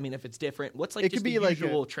be if it's different, what's like It just could the be like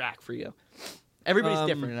usual track for you? Everybody's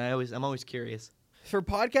different, and I'm always curious. For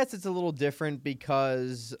podcasts, it's a little different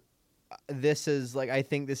because this is I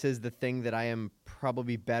think this is the thing that I am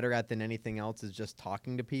probably better at than anything else is just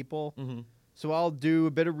talking to people. Mm-hmm. So I'll do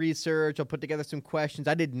a bit of research. I'll put together some questions.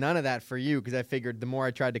 I did none of that for you because I figured the more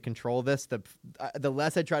I tried to control this, the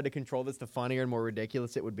less I tried to control this, the funnier and more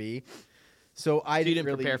ridiculous it would be. So You didn't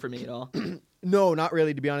really prepare for me at all. No, not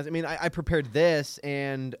really, to be honest. I mean, I prepared this,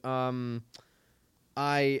 and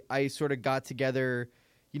I sort of got together,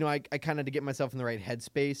 I kind of to get myself in the right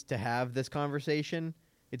headspace to have this conversation.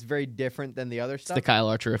 It's very different than the other It's stuff. the Kyle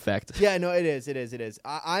Archer effect. Yeah, no, it is.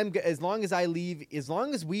 I'm as long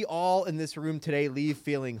as we all in this room today leave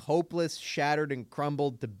feeling hopeless, shattered, and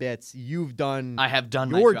crumbled to bits, you've done. I have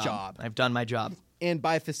done your my job. I've done my job. And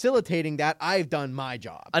by facilitating that, I've done my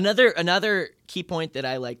job. Another key point that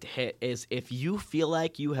I like to hit is if you feel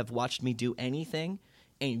like you have watched me do anything,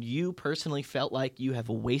 and you personally felt like you have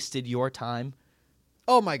wasted your time,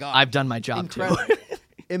 Oh my god, I've done my job incredible. too.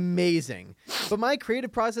 Amazing. But my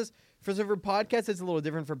creative process for podcasts, it's a little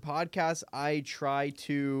different. For podcasts, I try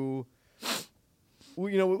to,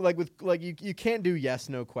 you can't do yes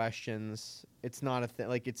no questions. It's not a thing.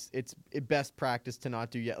 Like it's best practice to not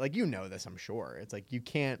do yet. Like this, I'm sure. It's like you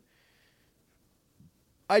can't.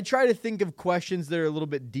 I try to think of questions that are a little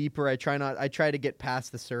bit deeper. I try to get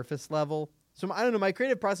past the surface level. So I don't know. My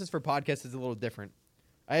creative process for podcasts is a little different.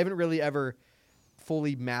 I haven't really ever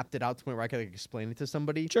fully mapped it out to the point where I could explain it to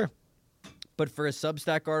somebody. Sure. But for a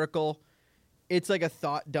Substack article, it's like a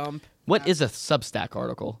thought dump. What is a Substack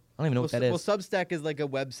article? I don't even know what that is. Well, Substack is like a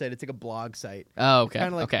website. It's like a blog site. Oh, okay.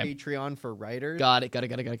 Kind of like okay. Patreon for writers. Got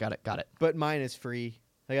it. But mine is free.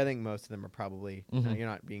 Like I think most of them are probably you're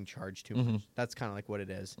not being charged too much. That's kind of like what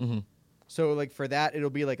it is. Mm-hmm. So like for that,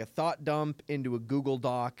 it'll be like a thought dump into a Google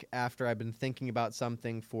Doc after I've been thinking about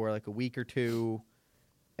something for like a week or two.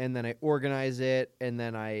 And then I organize it, and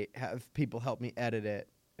then I have people help me edit it,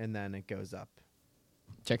 and then it goes up.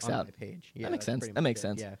 Checks on out. my page. Yeah, That makes that's sense. pretty That much makes it,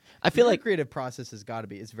 sense. Yeah. I feel Your like creative process has got to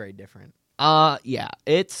be. It's very different. yeah,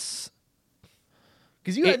 it's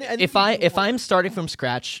Because if I'm starting from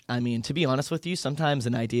scratch, I mean, to be honest with you, sometimes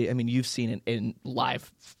an idea. I mean, you've seen it in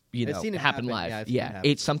live. I've seen it happen. live. Yeah, I've seen it happen.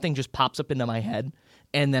 It's something just pops up into my head,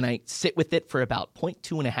 and then I sit with it for about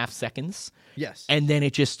 0.2 seconds. Yes. And then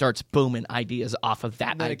it just starts booming ideas off of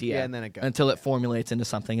that idea and then it goes. until it formulates into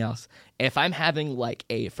something else. If I'm having like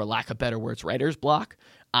for lack of better words, writer's block,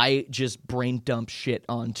 I just brain dump shit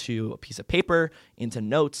onto a piece of paper, into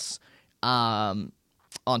notes, onto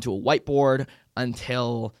a whiteboard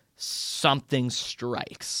until something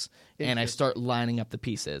strikes, and I start lining up the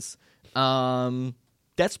pieces.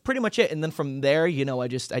 That's pretty much it. And then from there,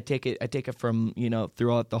 I take it from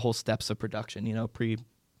throughout the whole steps of production, pre,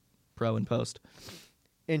 pro, and post.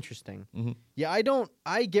 Interesting. Mm-hmm. Yeah,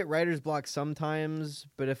 I get writer's block sometimes,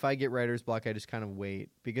 but if I get writer's block, I just kind of wait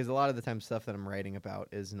because a lot of the time stuff that I'm writing about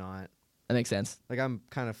is not. That makes sense. Like I'm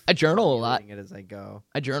kind of. I journal a lot. It as I go.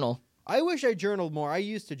 I journal. I wish I journaled more. I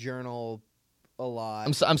used to journal a lot.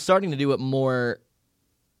 I'm starting to do it more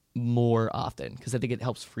often because I think it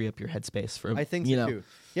helps free up your headspace for. I think so too.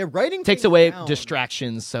 Yeah, writing takes things away down.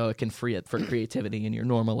 distractions, so it can free it for creativity in your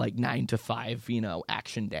normal 9 to 5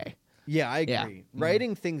 action day. Yeah, I agree. Yeah.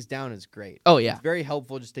 Writing things down is great. Oh yeah, It's very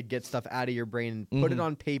helpful just to get stuff out of your brain and put it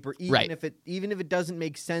on paper, even Right. if it doesn't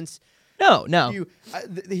make sense. no.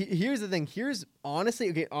 Here's the thing.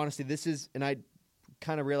 Honestly, this is, and I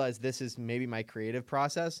kind of realize this is maybe my creative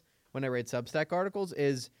process when I write Substack articles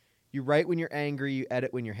is you write when you're angry, you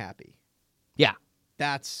edit when you're happy. Yeah.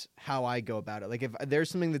 That's how I go about it. Like if there's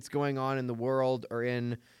something that's going on in the world or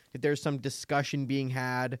if there's some discussion being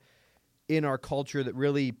had in our culture that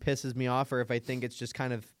really pisses me off, or if I think it's just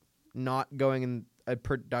kind of not going in a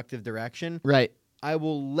productive direction, Right. I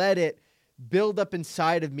will let it build up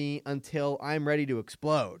inside of me until I'm ready to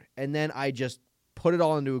explode. And then I just put it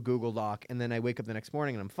all into a Google Doc, and then I wake up the next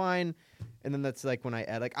morning and I'm fine. And then that's like when I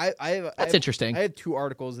add, That's interesting. I have 2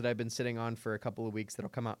 articles that I've been sitting on for a couple of weeks that'll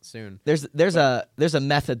come out soon. There's a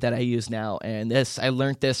method that I use now, and I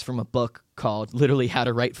learned this from a book called literally How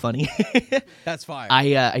to Write Funny. That's fine.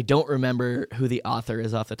 I don't remember who the author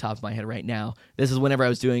is off the top of my head right now. This is whenever I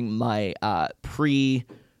was doing my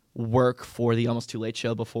pre-work for the Almost Too Late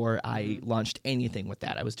show before I launched anything with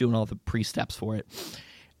that. I was doing all the pre-steps for it.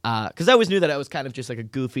 Because I always knew that I was kind of just like a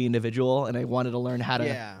goofy individual, and I wanted to learn how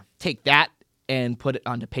to take that and put it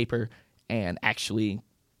onto paper and actually,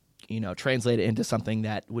 translate it into something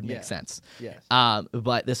that would make sense. Yes.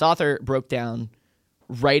 But this author broke down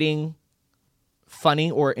writing funny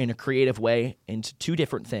or in a creative way into 2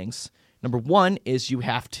 different things. Number 1 is you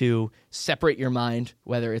have to separate your mind,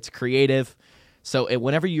 whether it's creative. So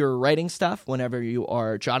whenever you're writing stuff, whenever you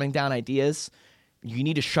are jotting down ideas, you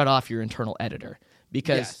need to shut off your internal editor.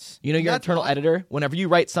 Because, your internal editor, whenever you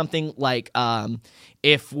write something like,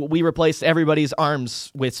 if we replace everybody's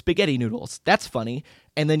arms with spaghetti noodles, that's funny.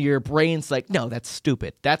 And then your brain's like, no, that's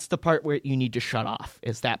stupid. That's the part where you need to shut off,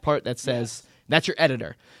 is that part that says, that's your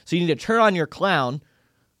editor. So you need to turn on your clown,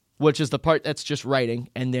 which is the part that's just writing,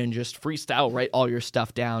 and then just freestyle write all your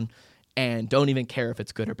stuff down and don't even care if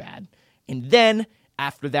it's good or bad. And then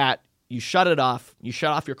after that, you shut it off, you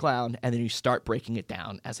shut off your clown, and then you start breaking it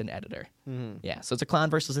down as an editor. Yeah, so it's a clown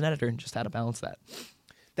versus an editor, and just how to balance that.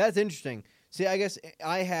 That's interesting. See, I guess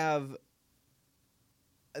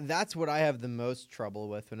that's what I have the most trouble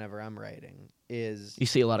with whenever I'm writing is You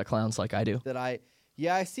see a lot of clowns like I do. that I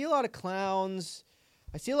see a lot of clowns.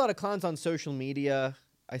 I see a lot of clowns on social media.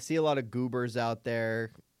 I see a lot of goobers out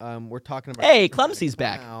there. We're talking about Hey, Clumsy's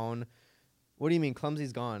back. clown. What do you mean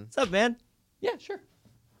Clumsy's gone? What's up, man? Yeah, sure.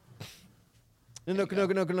 No,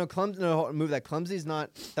 Clumsy. No, move that. Clumsy's not.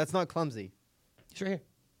 That's not Clumsy. He's right here.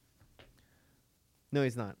 No,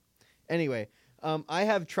 he's not. Anyway, I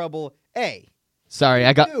have trouble. Sorry,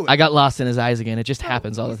 I doing? got lost in his eyes again. It just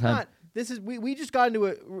happens all the He's time. not. This is we just got into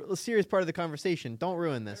a serious part of the conversation. Don't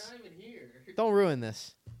ruin this. Don't ruin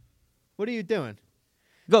this. What are you doing?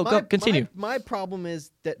 Go, continue. My problem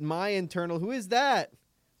is that my internal. Who is that?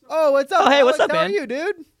 Oh, what's up? Oh, hey, what's Alex? up, How man? are you,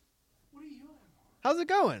 dude? How's it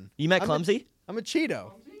going? You met Clumsy? I'm a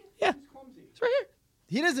Cheeto. Yeah. It's right here.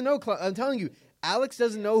 He doesn't know. I'm telling you, Alex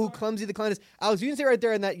doesn't know who Clumsy the Clown is. Alex, you can sit right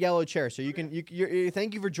there in that yellow chair. So you can. You're,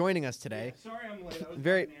 thank you for joining us today. Sorry I'm late. I was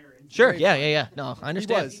Very- running errands. Sure. Yeah. No, I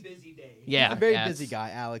understand. was. Busy day. Yeah. He's a very yeah, busy it's-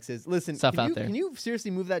 guy. Alex is. Listen, Stuff out there. Can you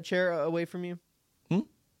seriously move that chair away from you? Hmm?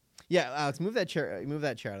 Yeah, Alex, move that chair. Move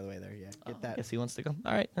that chair out of the way there. Yeah, get I that. guess he wants to go.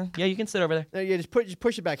 All right. Yeah, you can sit over there. No, yeah, just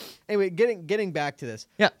push it back. Anyway, getting back to this.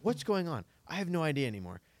 Yeah. What's going on? I have no idea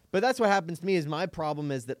anymore. But that's what happens to me. Is my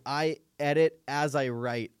problem is that I edit as I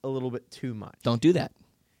write a little bit too much, Don't do that.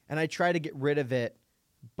 and I try to get rid of it,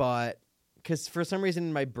 but because for some reason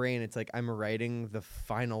in my brain it's like I'm writing the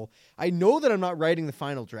final. I know that I'm not writing the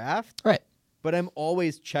final draft, Right. but I'm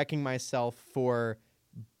always checking myself for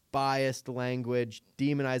biased language,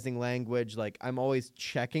 demonizing language. Like I'm always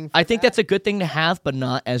checking. For I think that. that's a good thing to have, but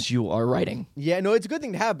not as you are writing. Yeah, no, it's a good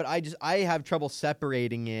thing to have, but I have trouble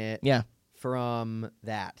separating it Yeah. from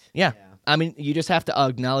that. Yeah. I mean, you just have to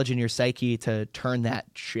acknowledge in your psyche to turn that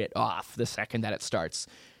shit off the second that it starts.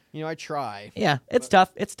 You know, I try. Yeah, it's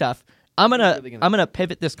tough. It's tough. I'm gonna really gonna- I'm gonna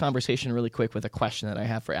pivot this conversation really quick with a question that I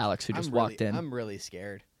have for Alex, who just walked in. I'm really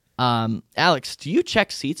scared. Alex, do you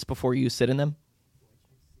check seats before you sit in them?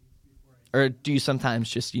 Or do you sometimes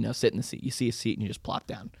just, sit in the seat? You see a seat and you just plop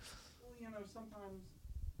down. Well, sometimes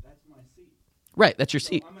that's my seat. Right, that's your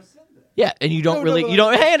seat. I'm a sit there. Yeah, and you don't No, really, no, you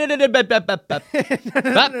no. don't, hey,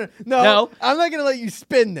 no, I'm not gonna let you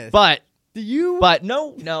spin this. but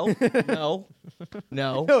no,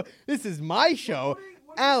 no. this is my show,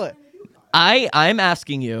 Alex. I'm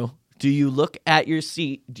asking you, do you look at your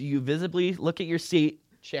seat? Do you visibly look at your seat,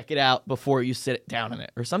 check it out before you sit down in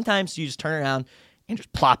it? Or sometimes you just turn around and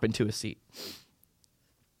just plop into a seat?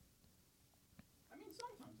 I mean,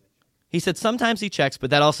 sometimes I check. He said sometimes he checks, but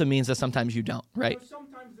that also means that sometimes you don't, right? But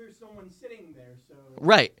sometimes there's someone sitting there, so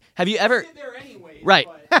Right. Have you I ever... sit there anyway. Right.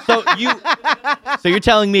 But, So you're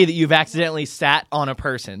telling me that you've accidentally sat on a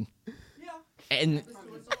person. yeah. And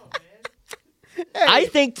I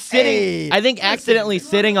think accidentally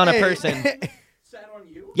sitting on a person. Sat on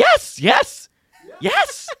you.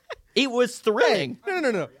 Yes. It was thrilling.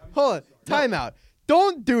 No. Hold on. Time out.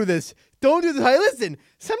 Don't do this. Don't do this. Hey, listen.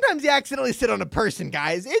 Sometimes you accidentally sit on a person,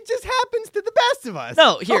 guys. It just happens to the best of us.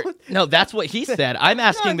 No, that's what he said. I'm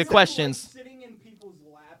asking the questions. Sitting in people's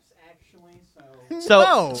laps, actually.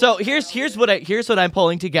 So. So here's what I'm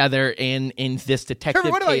pulling together in this detective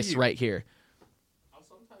Trevor, what about case you? right here. I'll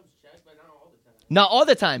sometimes check, but not all the time. Not all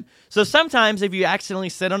the time. So sometimes if you accidentally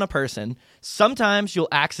sit on a person, sometimes you'll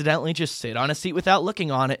accidentally just sit on a seat without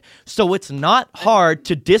looking on it. So it's not hard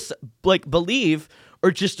to believe or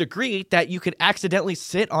just agree that you could accidentally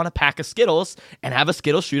sit on a pack of Skittles and have a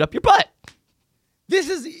Skittle shoot up your butt. This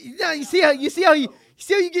is. You see how you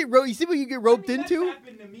get roped. You see what you get roped into. That's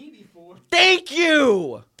happened to me before. Thank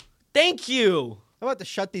you. I'm about to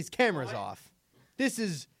shut these cameras off. This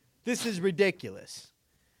is ridiculous.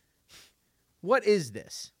 What is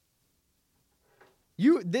this?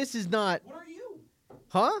 This is not. What are you?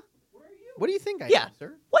 Huh? What are you? What do you think I Yeah. am,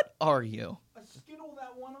 sir? What are you? A Skittle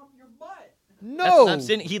that went up your butt. That's No. what I'm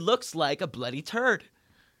saying. He looks like a bloody turd.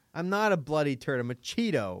 I'm not a bloody turd. I'm a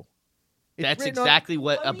Cheeto. It's That's written on- exactly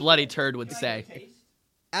what a Let me bloody get- turd would can I say. get a taste?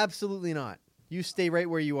 Absolutely not. You stay right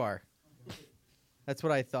where you are. That's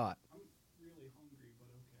what I thought. Really hungry, but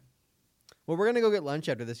okay. Well, we're gonna go get lunch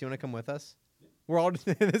after this. You want to come with us? We're all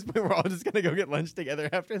at this point. We're all just gonna go get lunch together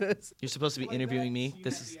after this. You're supposed to be interviewing me. See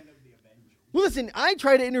This you is at the end of the Avengers. Well, listen. I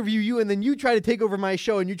try to interview you, and then you try to take over my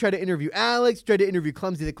show, and you try to interview Alex. Try to interview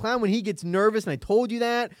Clumsy the Clown when he gets nervous, and I told you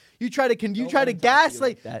that. You try to gaslight.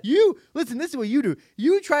 like that. You listen. This is what you do.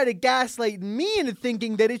 You try to gaslight me into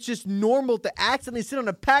thinking that it's just normal to accidentally sit on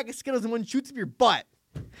a pack of Skittles and one shoots up your butt.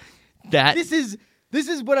 that. This is This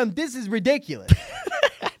is ridiculous.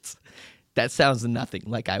 That sounds nothing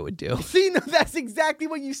like I would do. See, no, that's exactly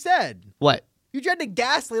what you said. What? You tried to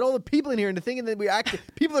gaslight all the people in here into thinking that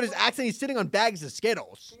people are just accidentally sitting on bags of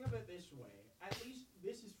Skittles. Think of it this way. At least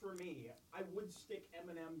this is for me. I would stick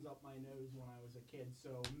M&Ms up my nose when I was a kid,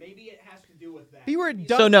 so maybe it has to do with that. You were a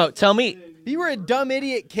dumb, So no, tell me. you were a dumb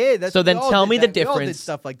idiot kid. That's So what then we all tell did me the that. We all did difference.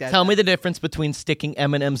 stuff like that. Tell me the difference between sticking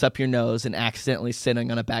M&Ms up your nose and accidentally sitting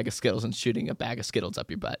on a bag of Skittles and shooting a bag of Skittles up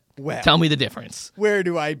your butt. Well. Tell me the difference. Where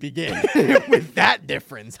do I begin with that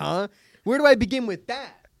difference, huh? Where do I begin with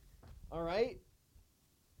that? All right.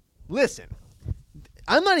 Listen,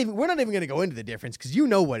 we're not even going to go into the difference because you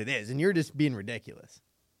know what it is, and you're just being ridiculous.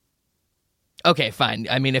 Okay, fine.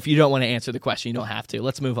 I mean, if you don't want to answer the question, you don't have to.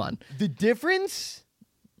 Let's move on. The difference?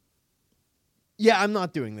 Yeah, I'm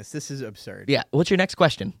not doing this. This is absurd. Yeah. What's your next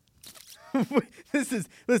question? This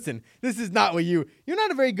is not what you're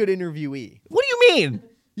not a very good interviewee. What do you mean?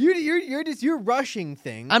 You're rushing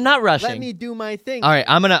things. I'm not rushing. Let me do my thing. All right,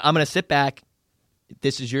 I'm gonna sit back.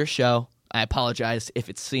 This is your show. I apologize if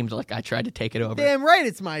it seemed like I tried to take it over. Damn right,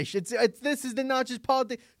 it's my shit. This is the not just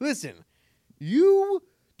politics. Listen, you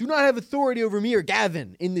do not have authority over me or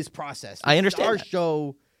Gavin in this process. I This is understand our that.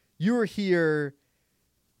 show. You're here.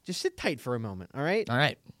 Just sit tight for a moment, all right? All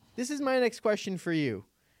right. This is my next question for you.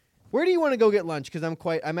 Where do you want to go get lunch? Because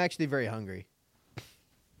I'm actually very hungry.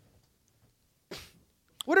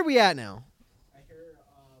 What are we at now? I hear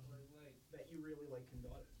that you really like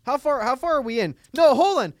condotta. How far are we in? No,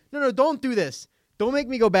 hold on. No, don't do this. Don't make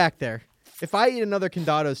me go back there. If I eat another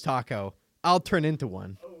Condados taco, I'll turn into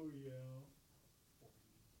one. Oh, yeah.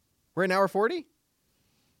 We're an hour 40?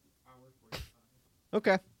 Hour 45.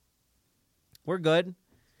 Okay. We're good.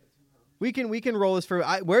 We can roll this for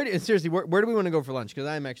seriously, where do we want to go for lunch? Because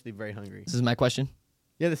I'm actually very hungry. This is my question.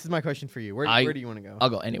 Yeah, this is my question for you. Where do you want to go?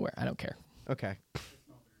 I'll go anywhere. I don't care. Okay.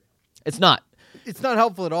 It's not. It's not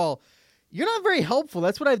helpful at all. You're not very helpful.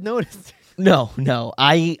 That's what I've noticed. No. So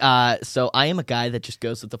I am a guy that just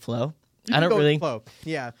goes with the flow. You I can don't go with really. flow.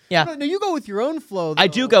 Yeah. Yeah. No, you go with your own flow. I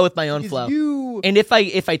though, do go with my own because flow. And if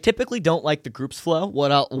I typically don't like the group's flow,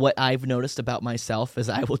 what I've noticed about myself is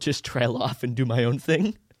I will just trail off and do my own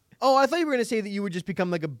thing. Oh, I thought you were going to say that you would just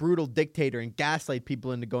become like a brutal dictator and gaslight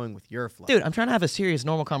people into going with your flow. Dude, I'm trying to have a serious,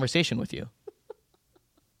 normal conversation with you.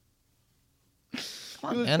 Come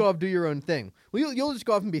on, You'll just man. go off and do your own thing. Well, you'll just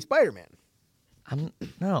go off and be Spider-Man.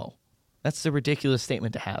 No. That's a ridiculous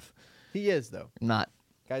statement to have. He is, though. Not.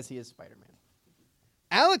 Guys, he is Spider-Man.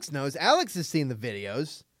 Alex knows. Alex has seen the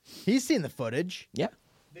videos. He's seen the footage. Yeah.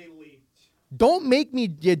 They leaked. Don't make me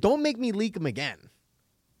leak them again.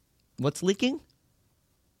 What's leaking?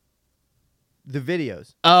 The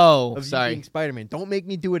videos Oh, of you sorry. being Spider-Man. Don't make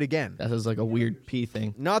me do it again. That was like a weird P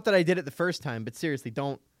thing. Not that I did it the first time, but seriously,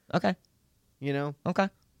 don't. Okay. You know. Okay.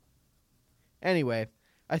 Anyway,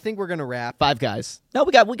 I think we're gonna wrap. Five Guys. No,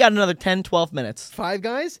 we got another 10, 12 minutes. Five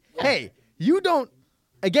Guys. Hey, you don't.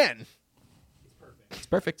 Again, It's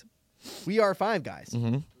perfect. we are Five Guys.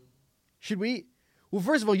 Mm-hmm. Should we? Well,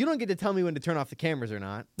 first of all, you don't get to tell me when to turn off the cameras or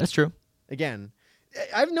not. That's true. Again,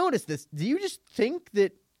 I've noticed this. Do you just think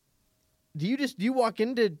that? Do you walk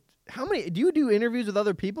into how many? Do you do interviews with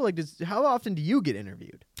other people? Like, how often do you get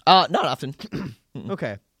interviewed? Not often.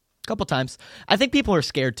 Okay. A couple times. I think people are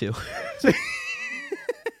scared too.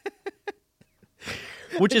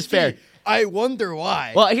 Which is fair. I wonder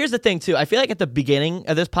why. Well, here's the thing too. I feel like at the beginning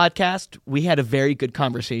of this podcast, we had a very good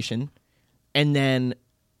conversation. And then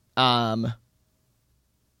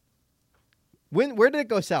where did it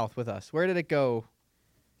go south with us? Where did it go?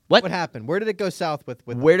 What happened? Where did it go south with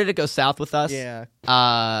where did it go south with us? Yeah.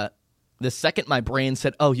 The second my brain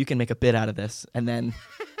said, "Oh, you can make a bit out of this." And then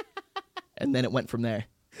it went from there.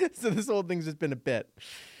 So this whole thing's just been a bit.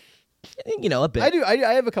 You know, a bit.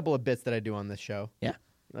 I have a couple of bits that I do on this show. Yeah.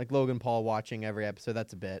 Like Logan Paul watching every episode,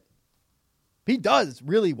 that's a bit. He does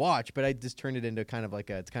really watch, but I just turned it into kind of like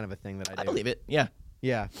it's kind of a thing that I do. I believe it. Yeah.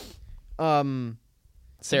 Yeah. Sarah,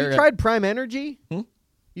 Have you tried Prime Energy? Hmm?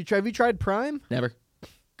 Have you tried Prime? never.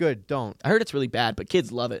 Good, don't. I heard it's really bad, but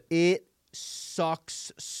kids love it. It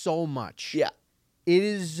sucks so much. Yeah. It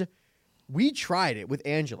is. We tried it with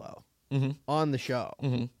Angelo Mhm. on the show,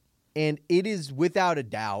 Mhm. and it is without a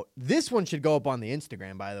doubt. This one should go up on the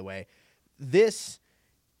Instagram, by the way. This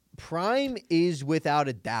Prime is without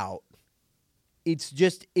a doubt. It's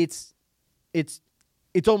just it's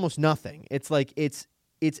almost nothing. It's like it's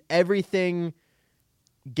everything.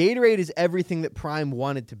 Gatorade is everything that Prime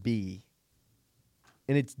wanted to be,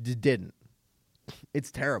 and it didn't.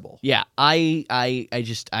 It's terrible. Yeah. I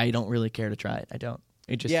don't really care to try it. I don't.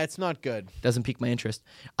 It just Yeah, it's not good. doesn't pique my interest.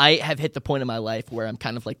 I have hit the point in my life where I'm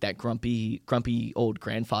kind of like that grumpy old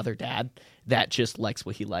grandfather dad that just likes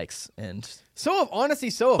what he likes. And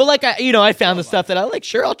Honestly, but like I found the stuff that I like.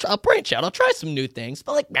 Sure, I'll branch out. I'll try some new things.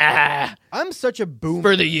 But like, I'm such a boomer.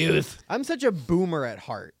 for the youth. I'm such a boomer at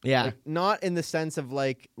heart. Yeah. Like, not in the sense of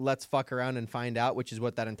like, let's fuck around and find out, which is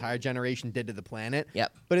what that entire generation did to the planet.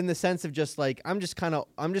 Yep. But in the sense of just like, I'm just kind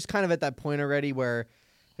of at that point already where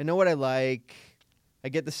I know what I like. I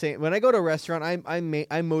get the same when I go to a restaurant.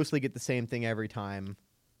 I mostly get the same thing every time.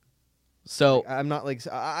 So I'm not like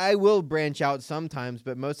I will branch out sometimes,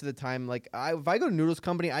 but most of the time, like if I go to Noodles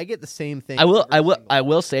Company, I get the same thing. I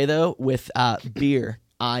will say though, with beer,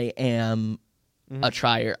 I am Mm-hmm. a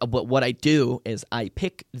trier. But what I do is I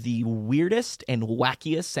pick the weirdest and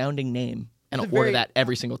wackiest sounding name, and I'll order that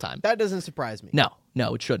every single time. That doesn't surprise me.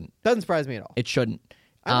 No, it shouldn't. Doesn't surprise me at all. It shouldn't.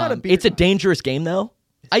 I'm not a beer It's a guy. dangerous game though.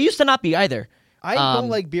 I used to not be either. I don't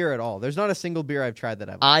like beer at all. There's not a single beer I've tried that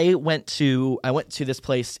I've. I went to this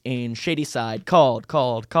place in Shadyside called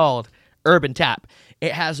Urban Tap.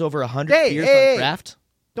 It has over 100 beers on draft.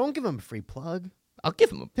 Don't give them a free plug. I'll give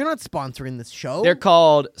them. They're not sponsoring this show. They're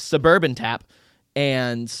called Suburban Tap,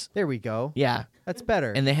 and There we go. yeah, That's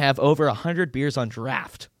better. and they have over 100 beers on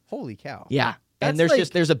draft. Holy cow. Yeah, That's and there's like-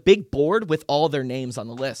 there's a big board with all their names on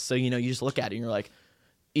the list. So you just look at it and you're like,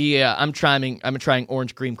 yeah, I'm trying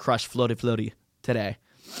Orange Cream Crush Floaty today.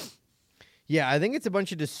 Yeah, I think it's a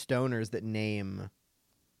bunch of just stoners that name.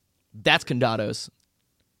 That's Condados.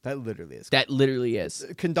 That literally is. That literally is.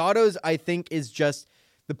 Condados, I think, is just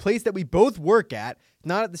the place that we both work at,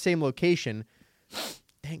 not at the same location.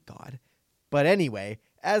 Thank God. But anyway,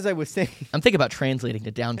 as I was saying, I'm thinking about translating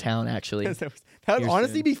to downtown. Actually, that would Here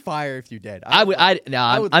honestly soon. be fire if you did. I'm would trying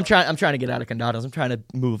to get out of Condados. I'm trying to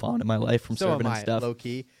move on in my life from So serving am and I, stuff. low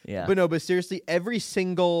key. Yeah. But seriously,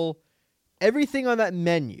 everything on that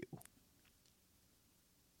menu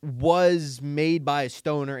was made by a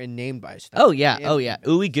stoner and named by a stoner. Oh yeah,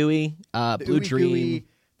 Ooey Gooey, The Blue Ooey Dream. Gooey,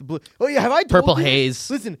 the blue. Oh yeah, have I told Purple you this? Haze.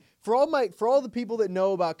 Listen, for all the people that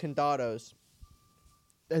know about Condados,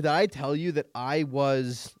 did I tell you that I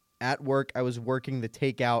was at work? I was working the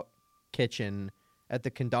takeout kitchen at the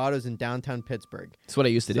Condados in downtown Pittsburgh. That's what I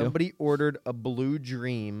used to do. Somebody ordered a Blue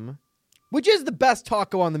Dream, which is the best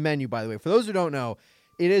taco on the menu, by the way. For those who don't know,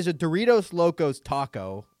 it is a Doritos Locos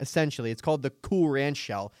taco, essentially. It's called the Cool Ranch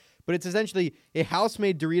Shell, but it's essentially a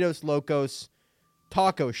house-made Doritos Locos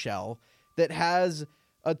taco shell that has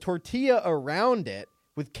a tortilla around it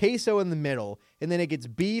with queso in the middle, and then it gets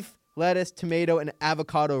beef, lettuce, tomato, and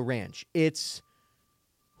avocado ranch. That's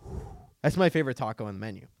my favorite taco on the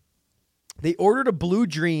menu. They ordered a Blue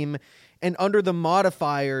Dream, and under the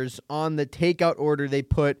modifiers on the takeout order, they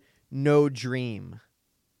put no dream.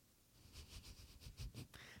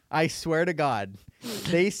 I swear to God,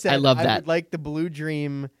 they said I love I that. would like the Blue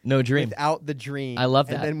Dream No dream. without the dream. I love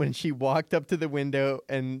that. And then when she walked up to the window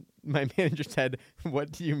and my manager said,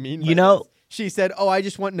 "What do you mean by You know- this?" She said, "Oh, I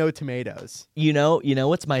just want no tomatoes." You know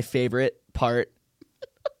what's my favorite part?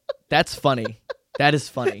 That's funny. That is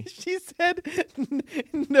funny. She said,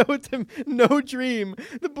 no dream.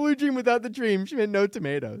 The Blue Dream without the dream. She meant no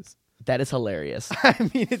tomatoes. That is hilarious. I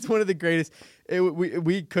mean, it's one of the greatest.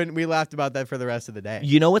 We laughed about that for the rest of the day.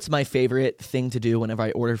 You know what's my favorite thing to do whenever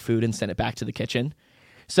I order food and send it back to the kitchen?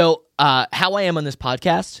 So how I am on this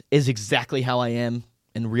podcast is exactly how I am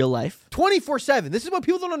in real life. 24/7. This is what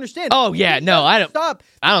people don't understand. Oh, yeah, He no, doesn't I don't- stop.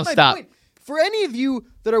 I don't That's my stop. point. For any of you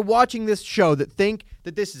that are watching this show that think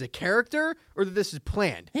that this is a character or that this is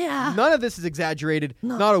planned, Yeah. none of this is exaggerated.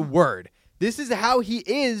 Not a word. This is how he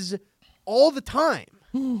is all the time.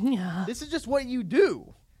 Yeah. This is just what you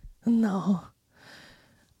do. No.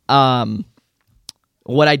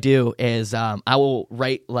 What I do is I will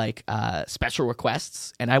write like special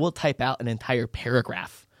requests, and I will type out an entire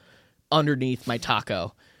paragraph underneath my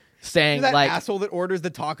taco saying You're that like, asshole that orders the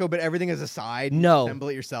taco, but everything is a side. No. You assemble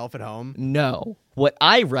it yourself at home. no. What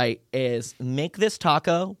I write is make this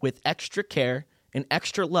taco with extra care and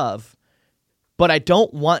extra love, but I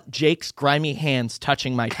don't want Jake's grimy hands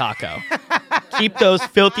touching my taco. Keep those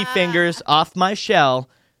filthy fingers off my shell.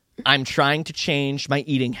 I'm trying to change my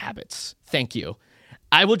eating habits. Thank you.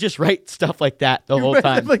 I will just write stuff like that the whole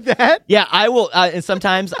time. Like that? Yeah, I will. And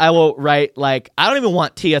sometimes I will write like, I don't even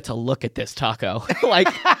want Tia to look at this taco. Like,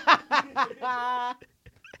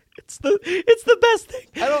 it's the best thing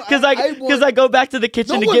because I go back to the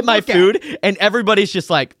kitchen No to one get my look at food, and everybody's just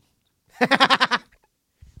like.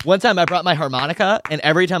 One time I brought my harmonica, and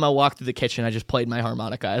every time I walked through the kitchen, I just played my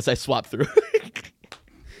harmonica as I swapped through.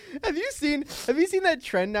 Have you seen that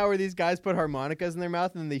trend now where these guys put harmonicas in their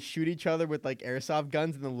mouth and then they shoot each other with like airsoft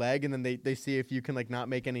guns in the leg and then they see if you can like not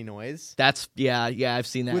make any noise? That's yeah, I've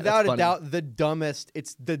seen that. Without That's a funny. doubt, the dumbest.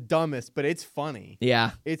 It's the dumbest, but it's funny.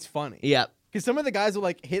 Yeah. It's funny. Yeah. Because some of the guys will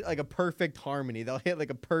like hit like a perfect harmony. They'll hit like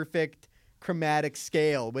a perfect chromatic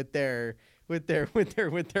scale with their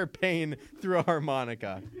pain through a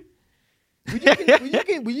harmonica.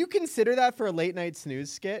 Will you consider that for a late night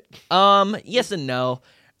snooze skit? Yes and no.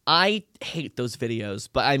 I hate those videos,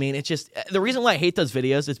 but I mean, it's just the reason why I hate those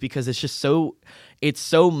videos is because it's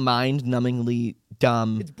so mind-numbingly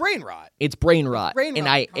dumb. It's brain rot. It's brain rot, brain and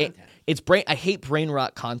rot content. I hate brain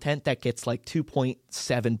rot content that gets like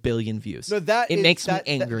 2.7 billion views. No, it makes me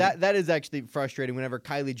angry. That is actually frustrating. Whenever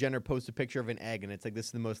Kylie Jenner posts a picture of an egg and it's like, this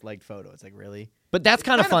is the most liked photo. It's like, really? But that's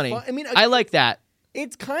kind of funny. fun. I mean, I like that.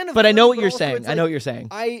 It's kind of. But I know what funny, you're also saying. it's I know like- what you're saying.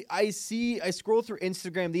 I scroll through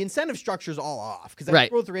Instagram. The incentive structure's all off because I Right.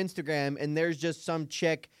 scroll through Instagram and there's just some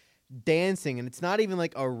chick dancing and it's not even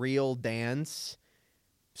like a real dance.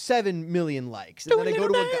 7 million likes, and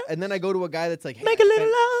then I go to a guy that's like, hey, Make a I little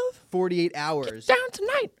spent love 48 hours. down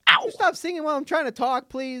tonight. Ow. Stop singing while I'm trying to talk,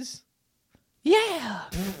 please. Yeah.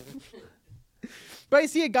 But I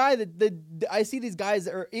see a guy I see these guys,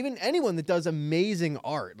 or even anyone that does amazing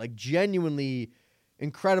art, like genuinely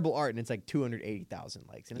incredible art, and it's like 280,000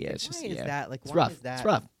 likes. And Yeah, it's it's like, just why is that? Like, It's why rough. is that? It's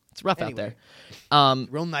rough. It's rough out Anyway. there.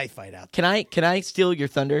 Real knife fight out there. Can I steal your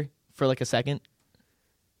thunder for like a second?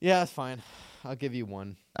 Yeah, that's fine. I'll give you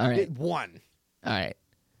one. All right. One. All right.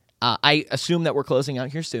 I assume that we're closing out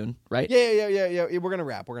here soon, right? Yeah. We're gonna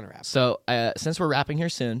wrap. So since we're wrapping here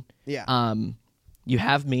soon, Yeah. you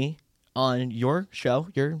have me on your show,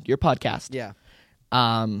 your podcast. Yeah.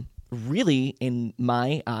 Really, in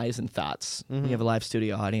my eyes and thoughts, Mm-hmm. we have a live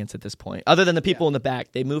studio audience at this point. Other than the people in the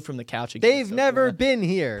back, they moved from the couch again. They've so if you never wanna been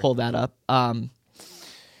here. pull that up.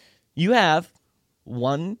 You have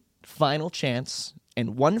one final chance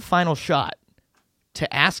and one final shot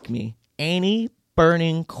to ask me any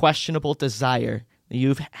burning, questionable desire that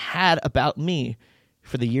you've had about me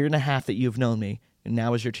for the year and a half that you've known me. And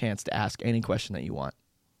now is your chance to ask any question that you want.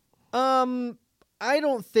 I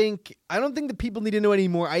don't think the people need to know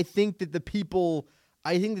anymore. I think that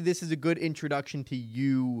this is a good introduction to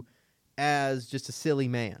you as just a silly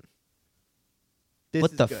man. This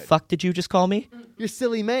What is the good. fuck did you just call me? You're a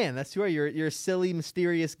silly man. That's who you are. You're a silly,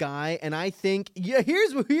 mysterious guy. And I think,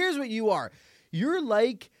 here's what you are. You're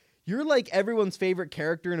like everyone's favorite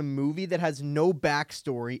character in a movie that has no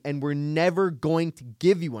backstory, and we're never going to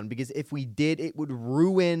give you one because if we did, it would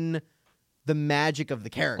ruin the magic of the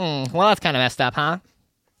character. Well, that's kind of messed up, huh?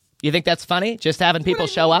 You think that's funny? Just having people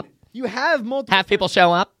show up? You have multiple. Have people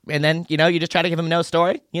show up, and then, you just try to give them no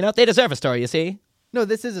story? They deserve a story, you see? No,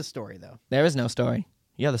 this is a story though. There is no story.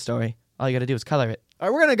 You're the story. All you got to do is color it. All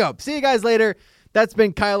right, we're gonna go. See you guys later. That's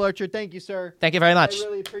been Kyle Archer. Thank you, sir. Thank you very much. I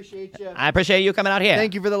really appreciate you. I appreciate you coming out here.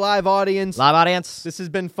 Thank you for the live audience. Live audience. This has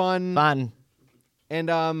been fun. Fun.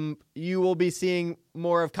 And you will be seeing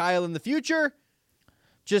more of Kyle in the future.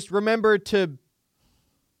 Just remember to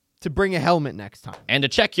bring a helmet next time. And to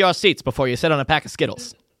check your seats before you sit on a pack of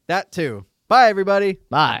Skittles. That too. Bye, everybody.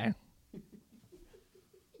 Bye.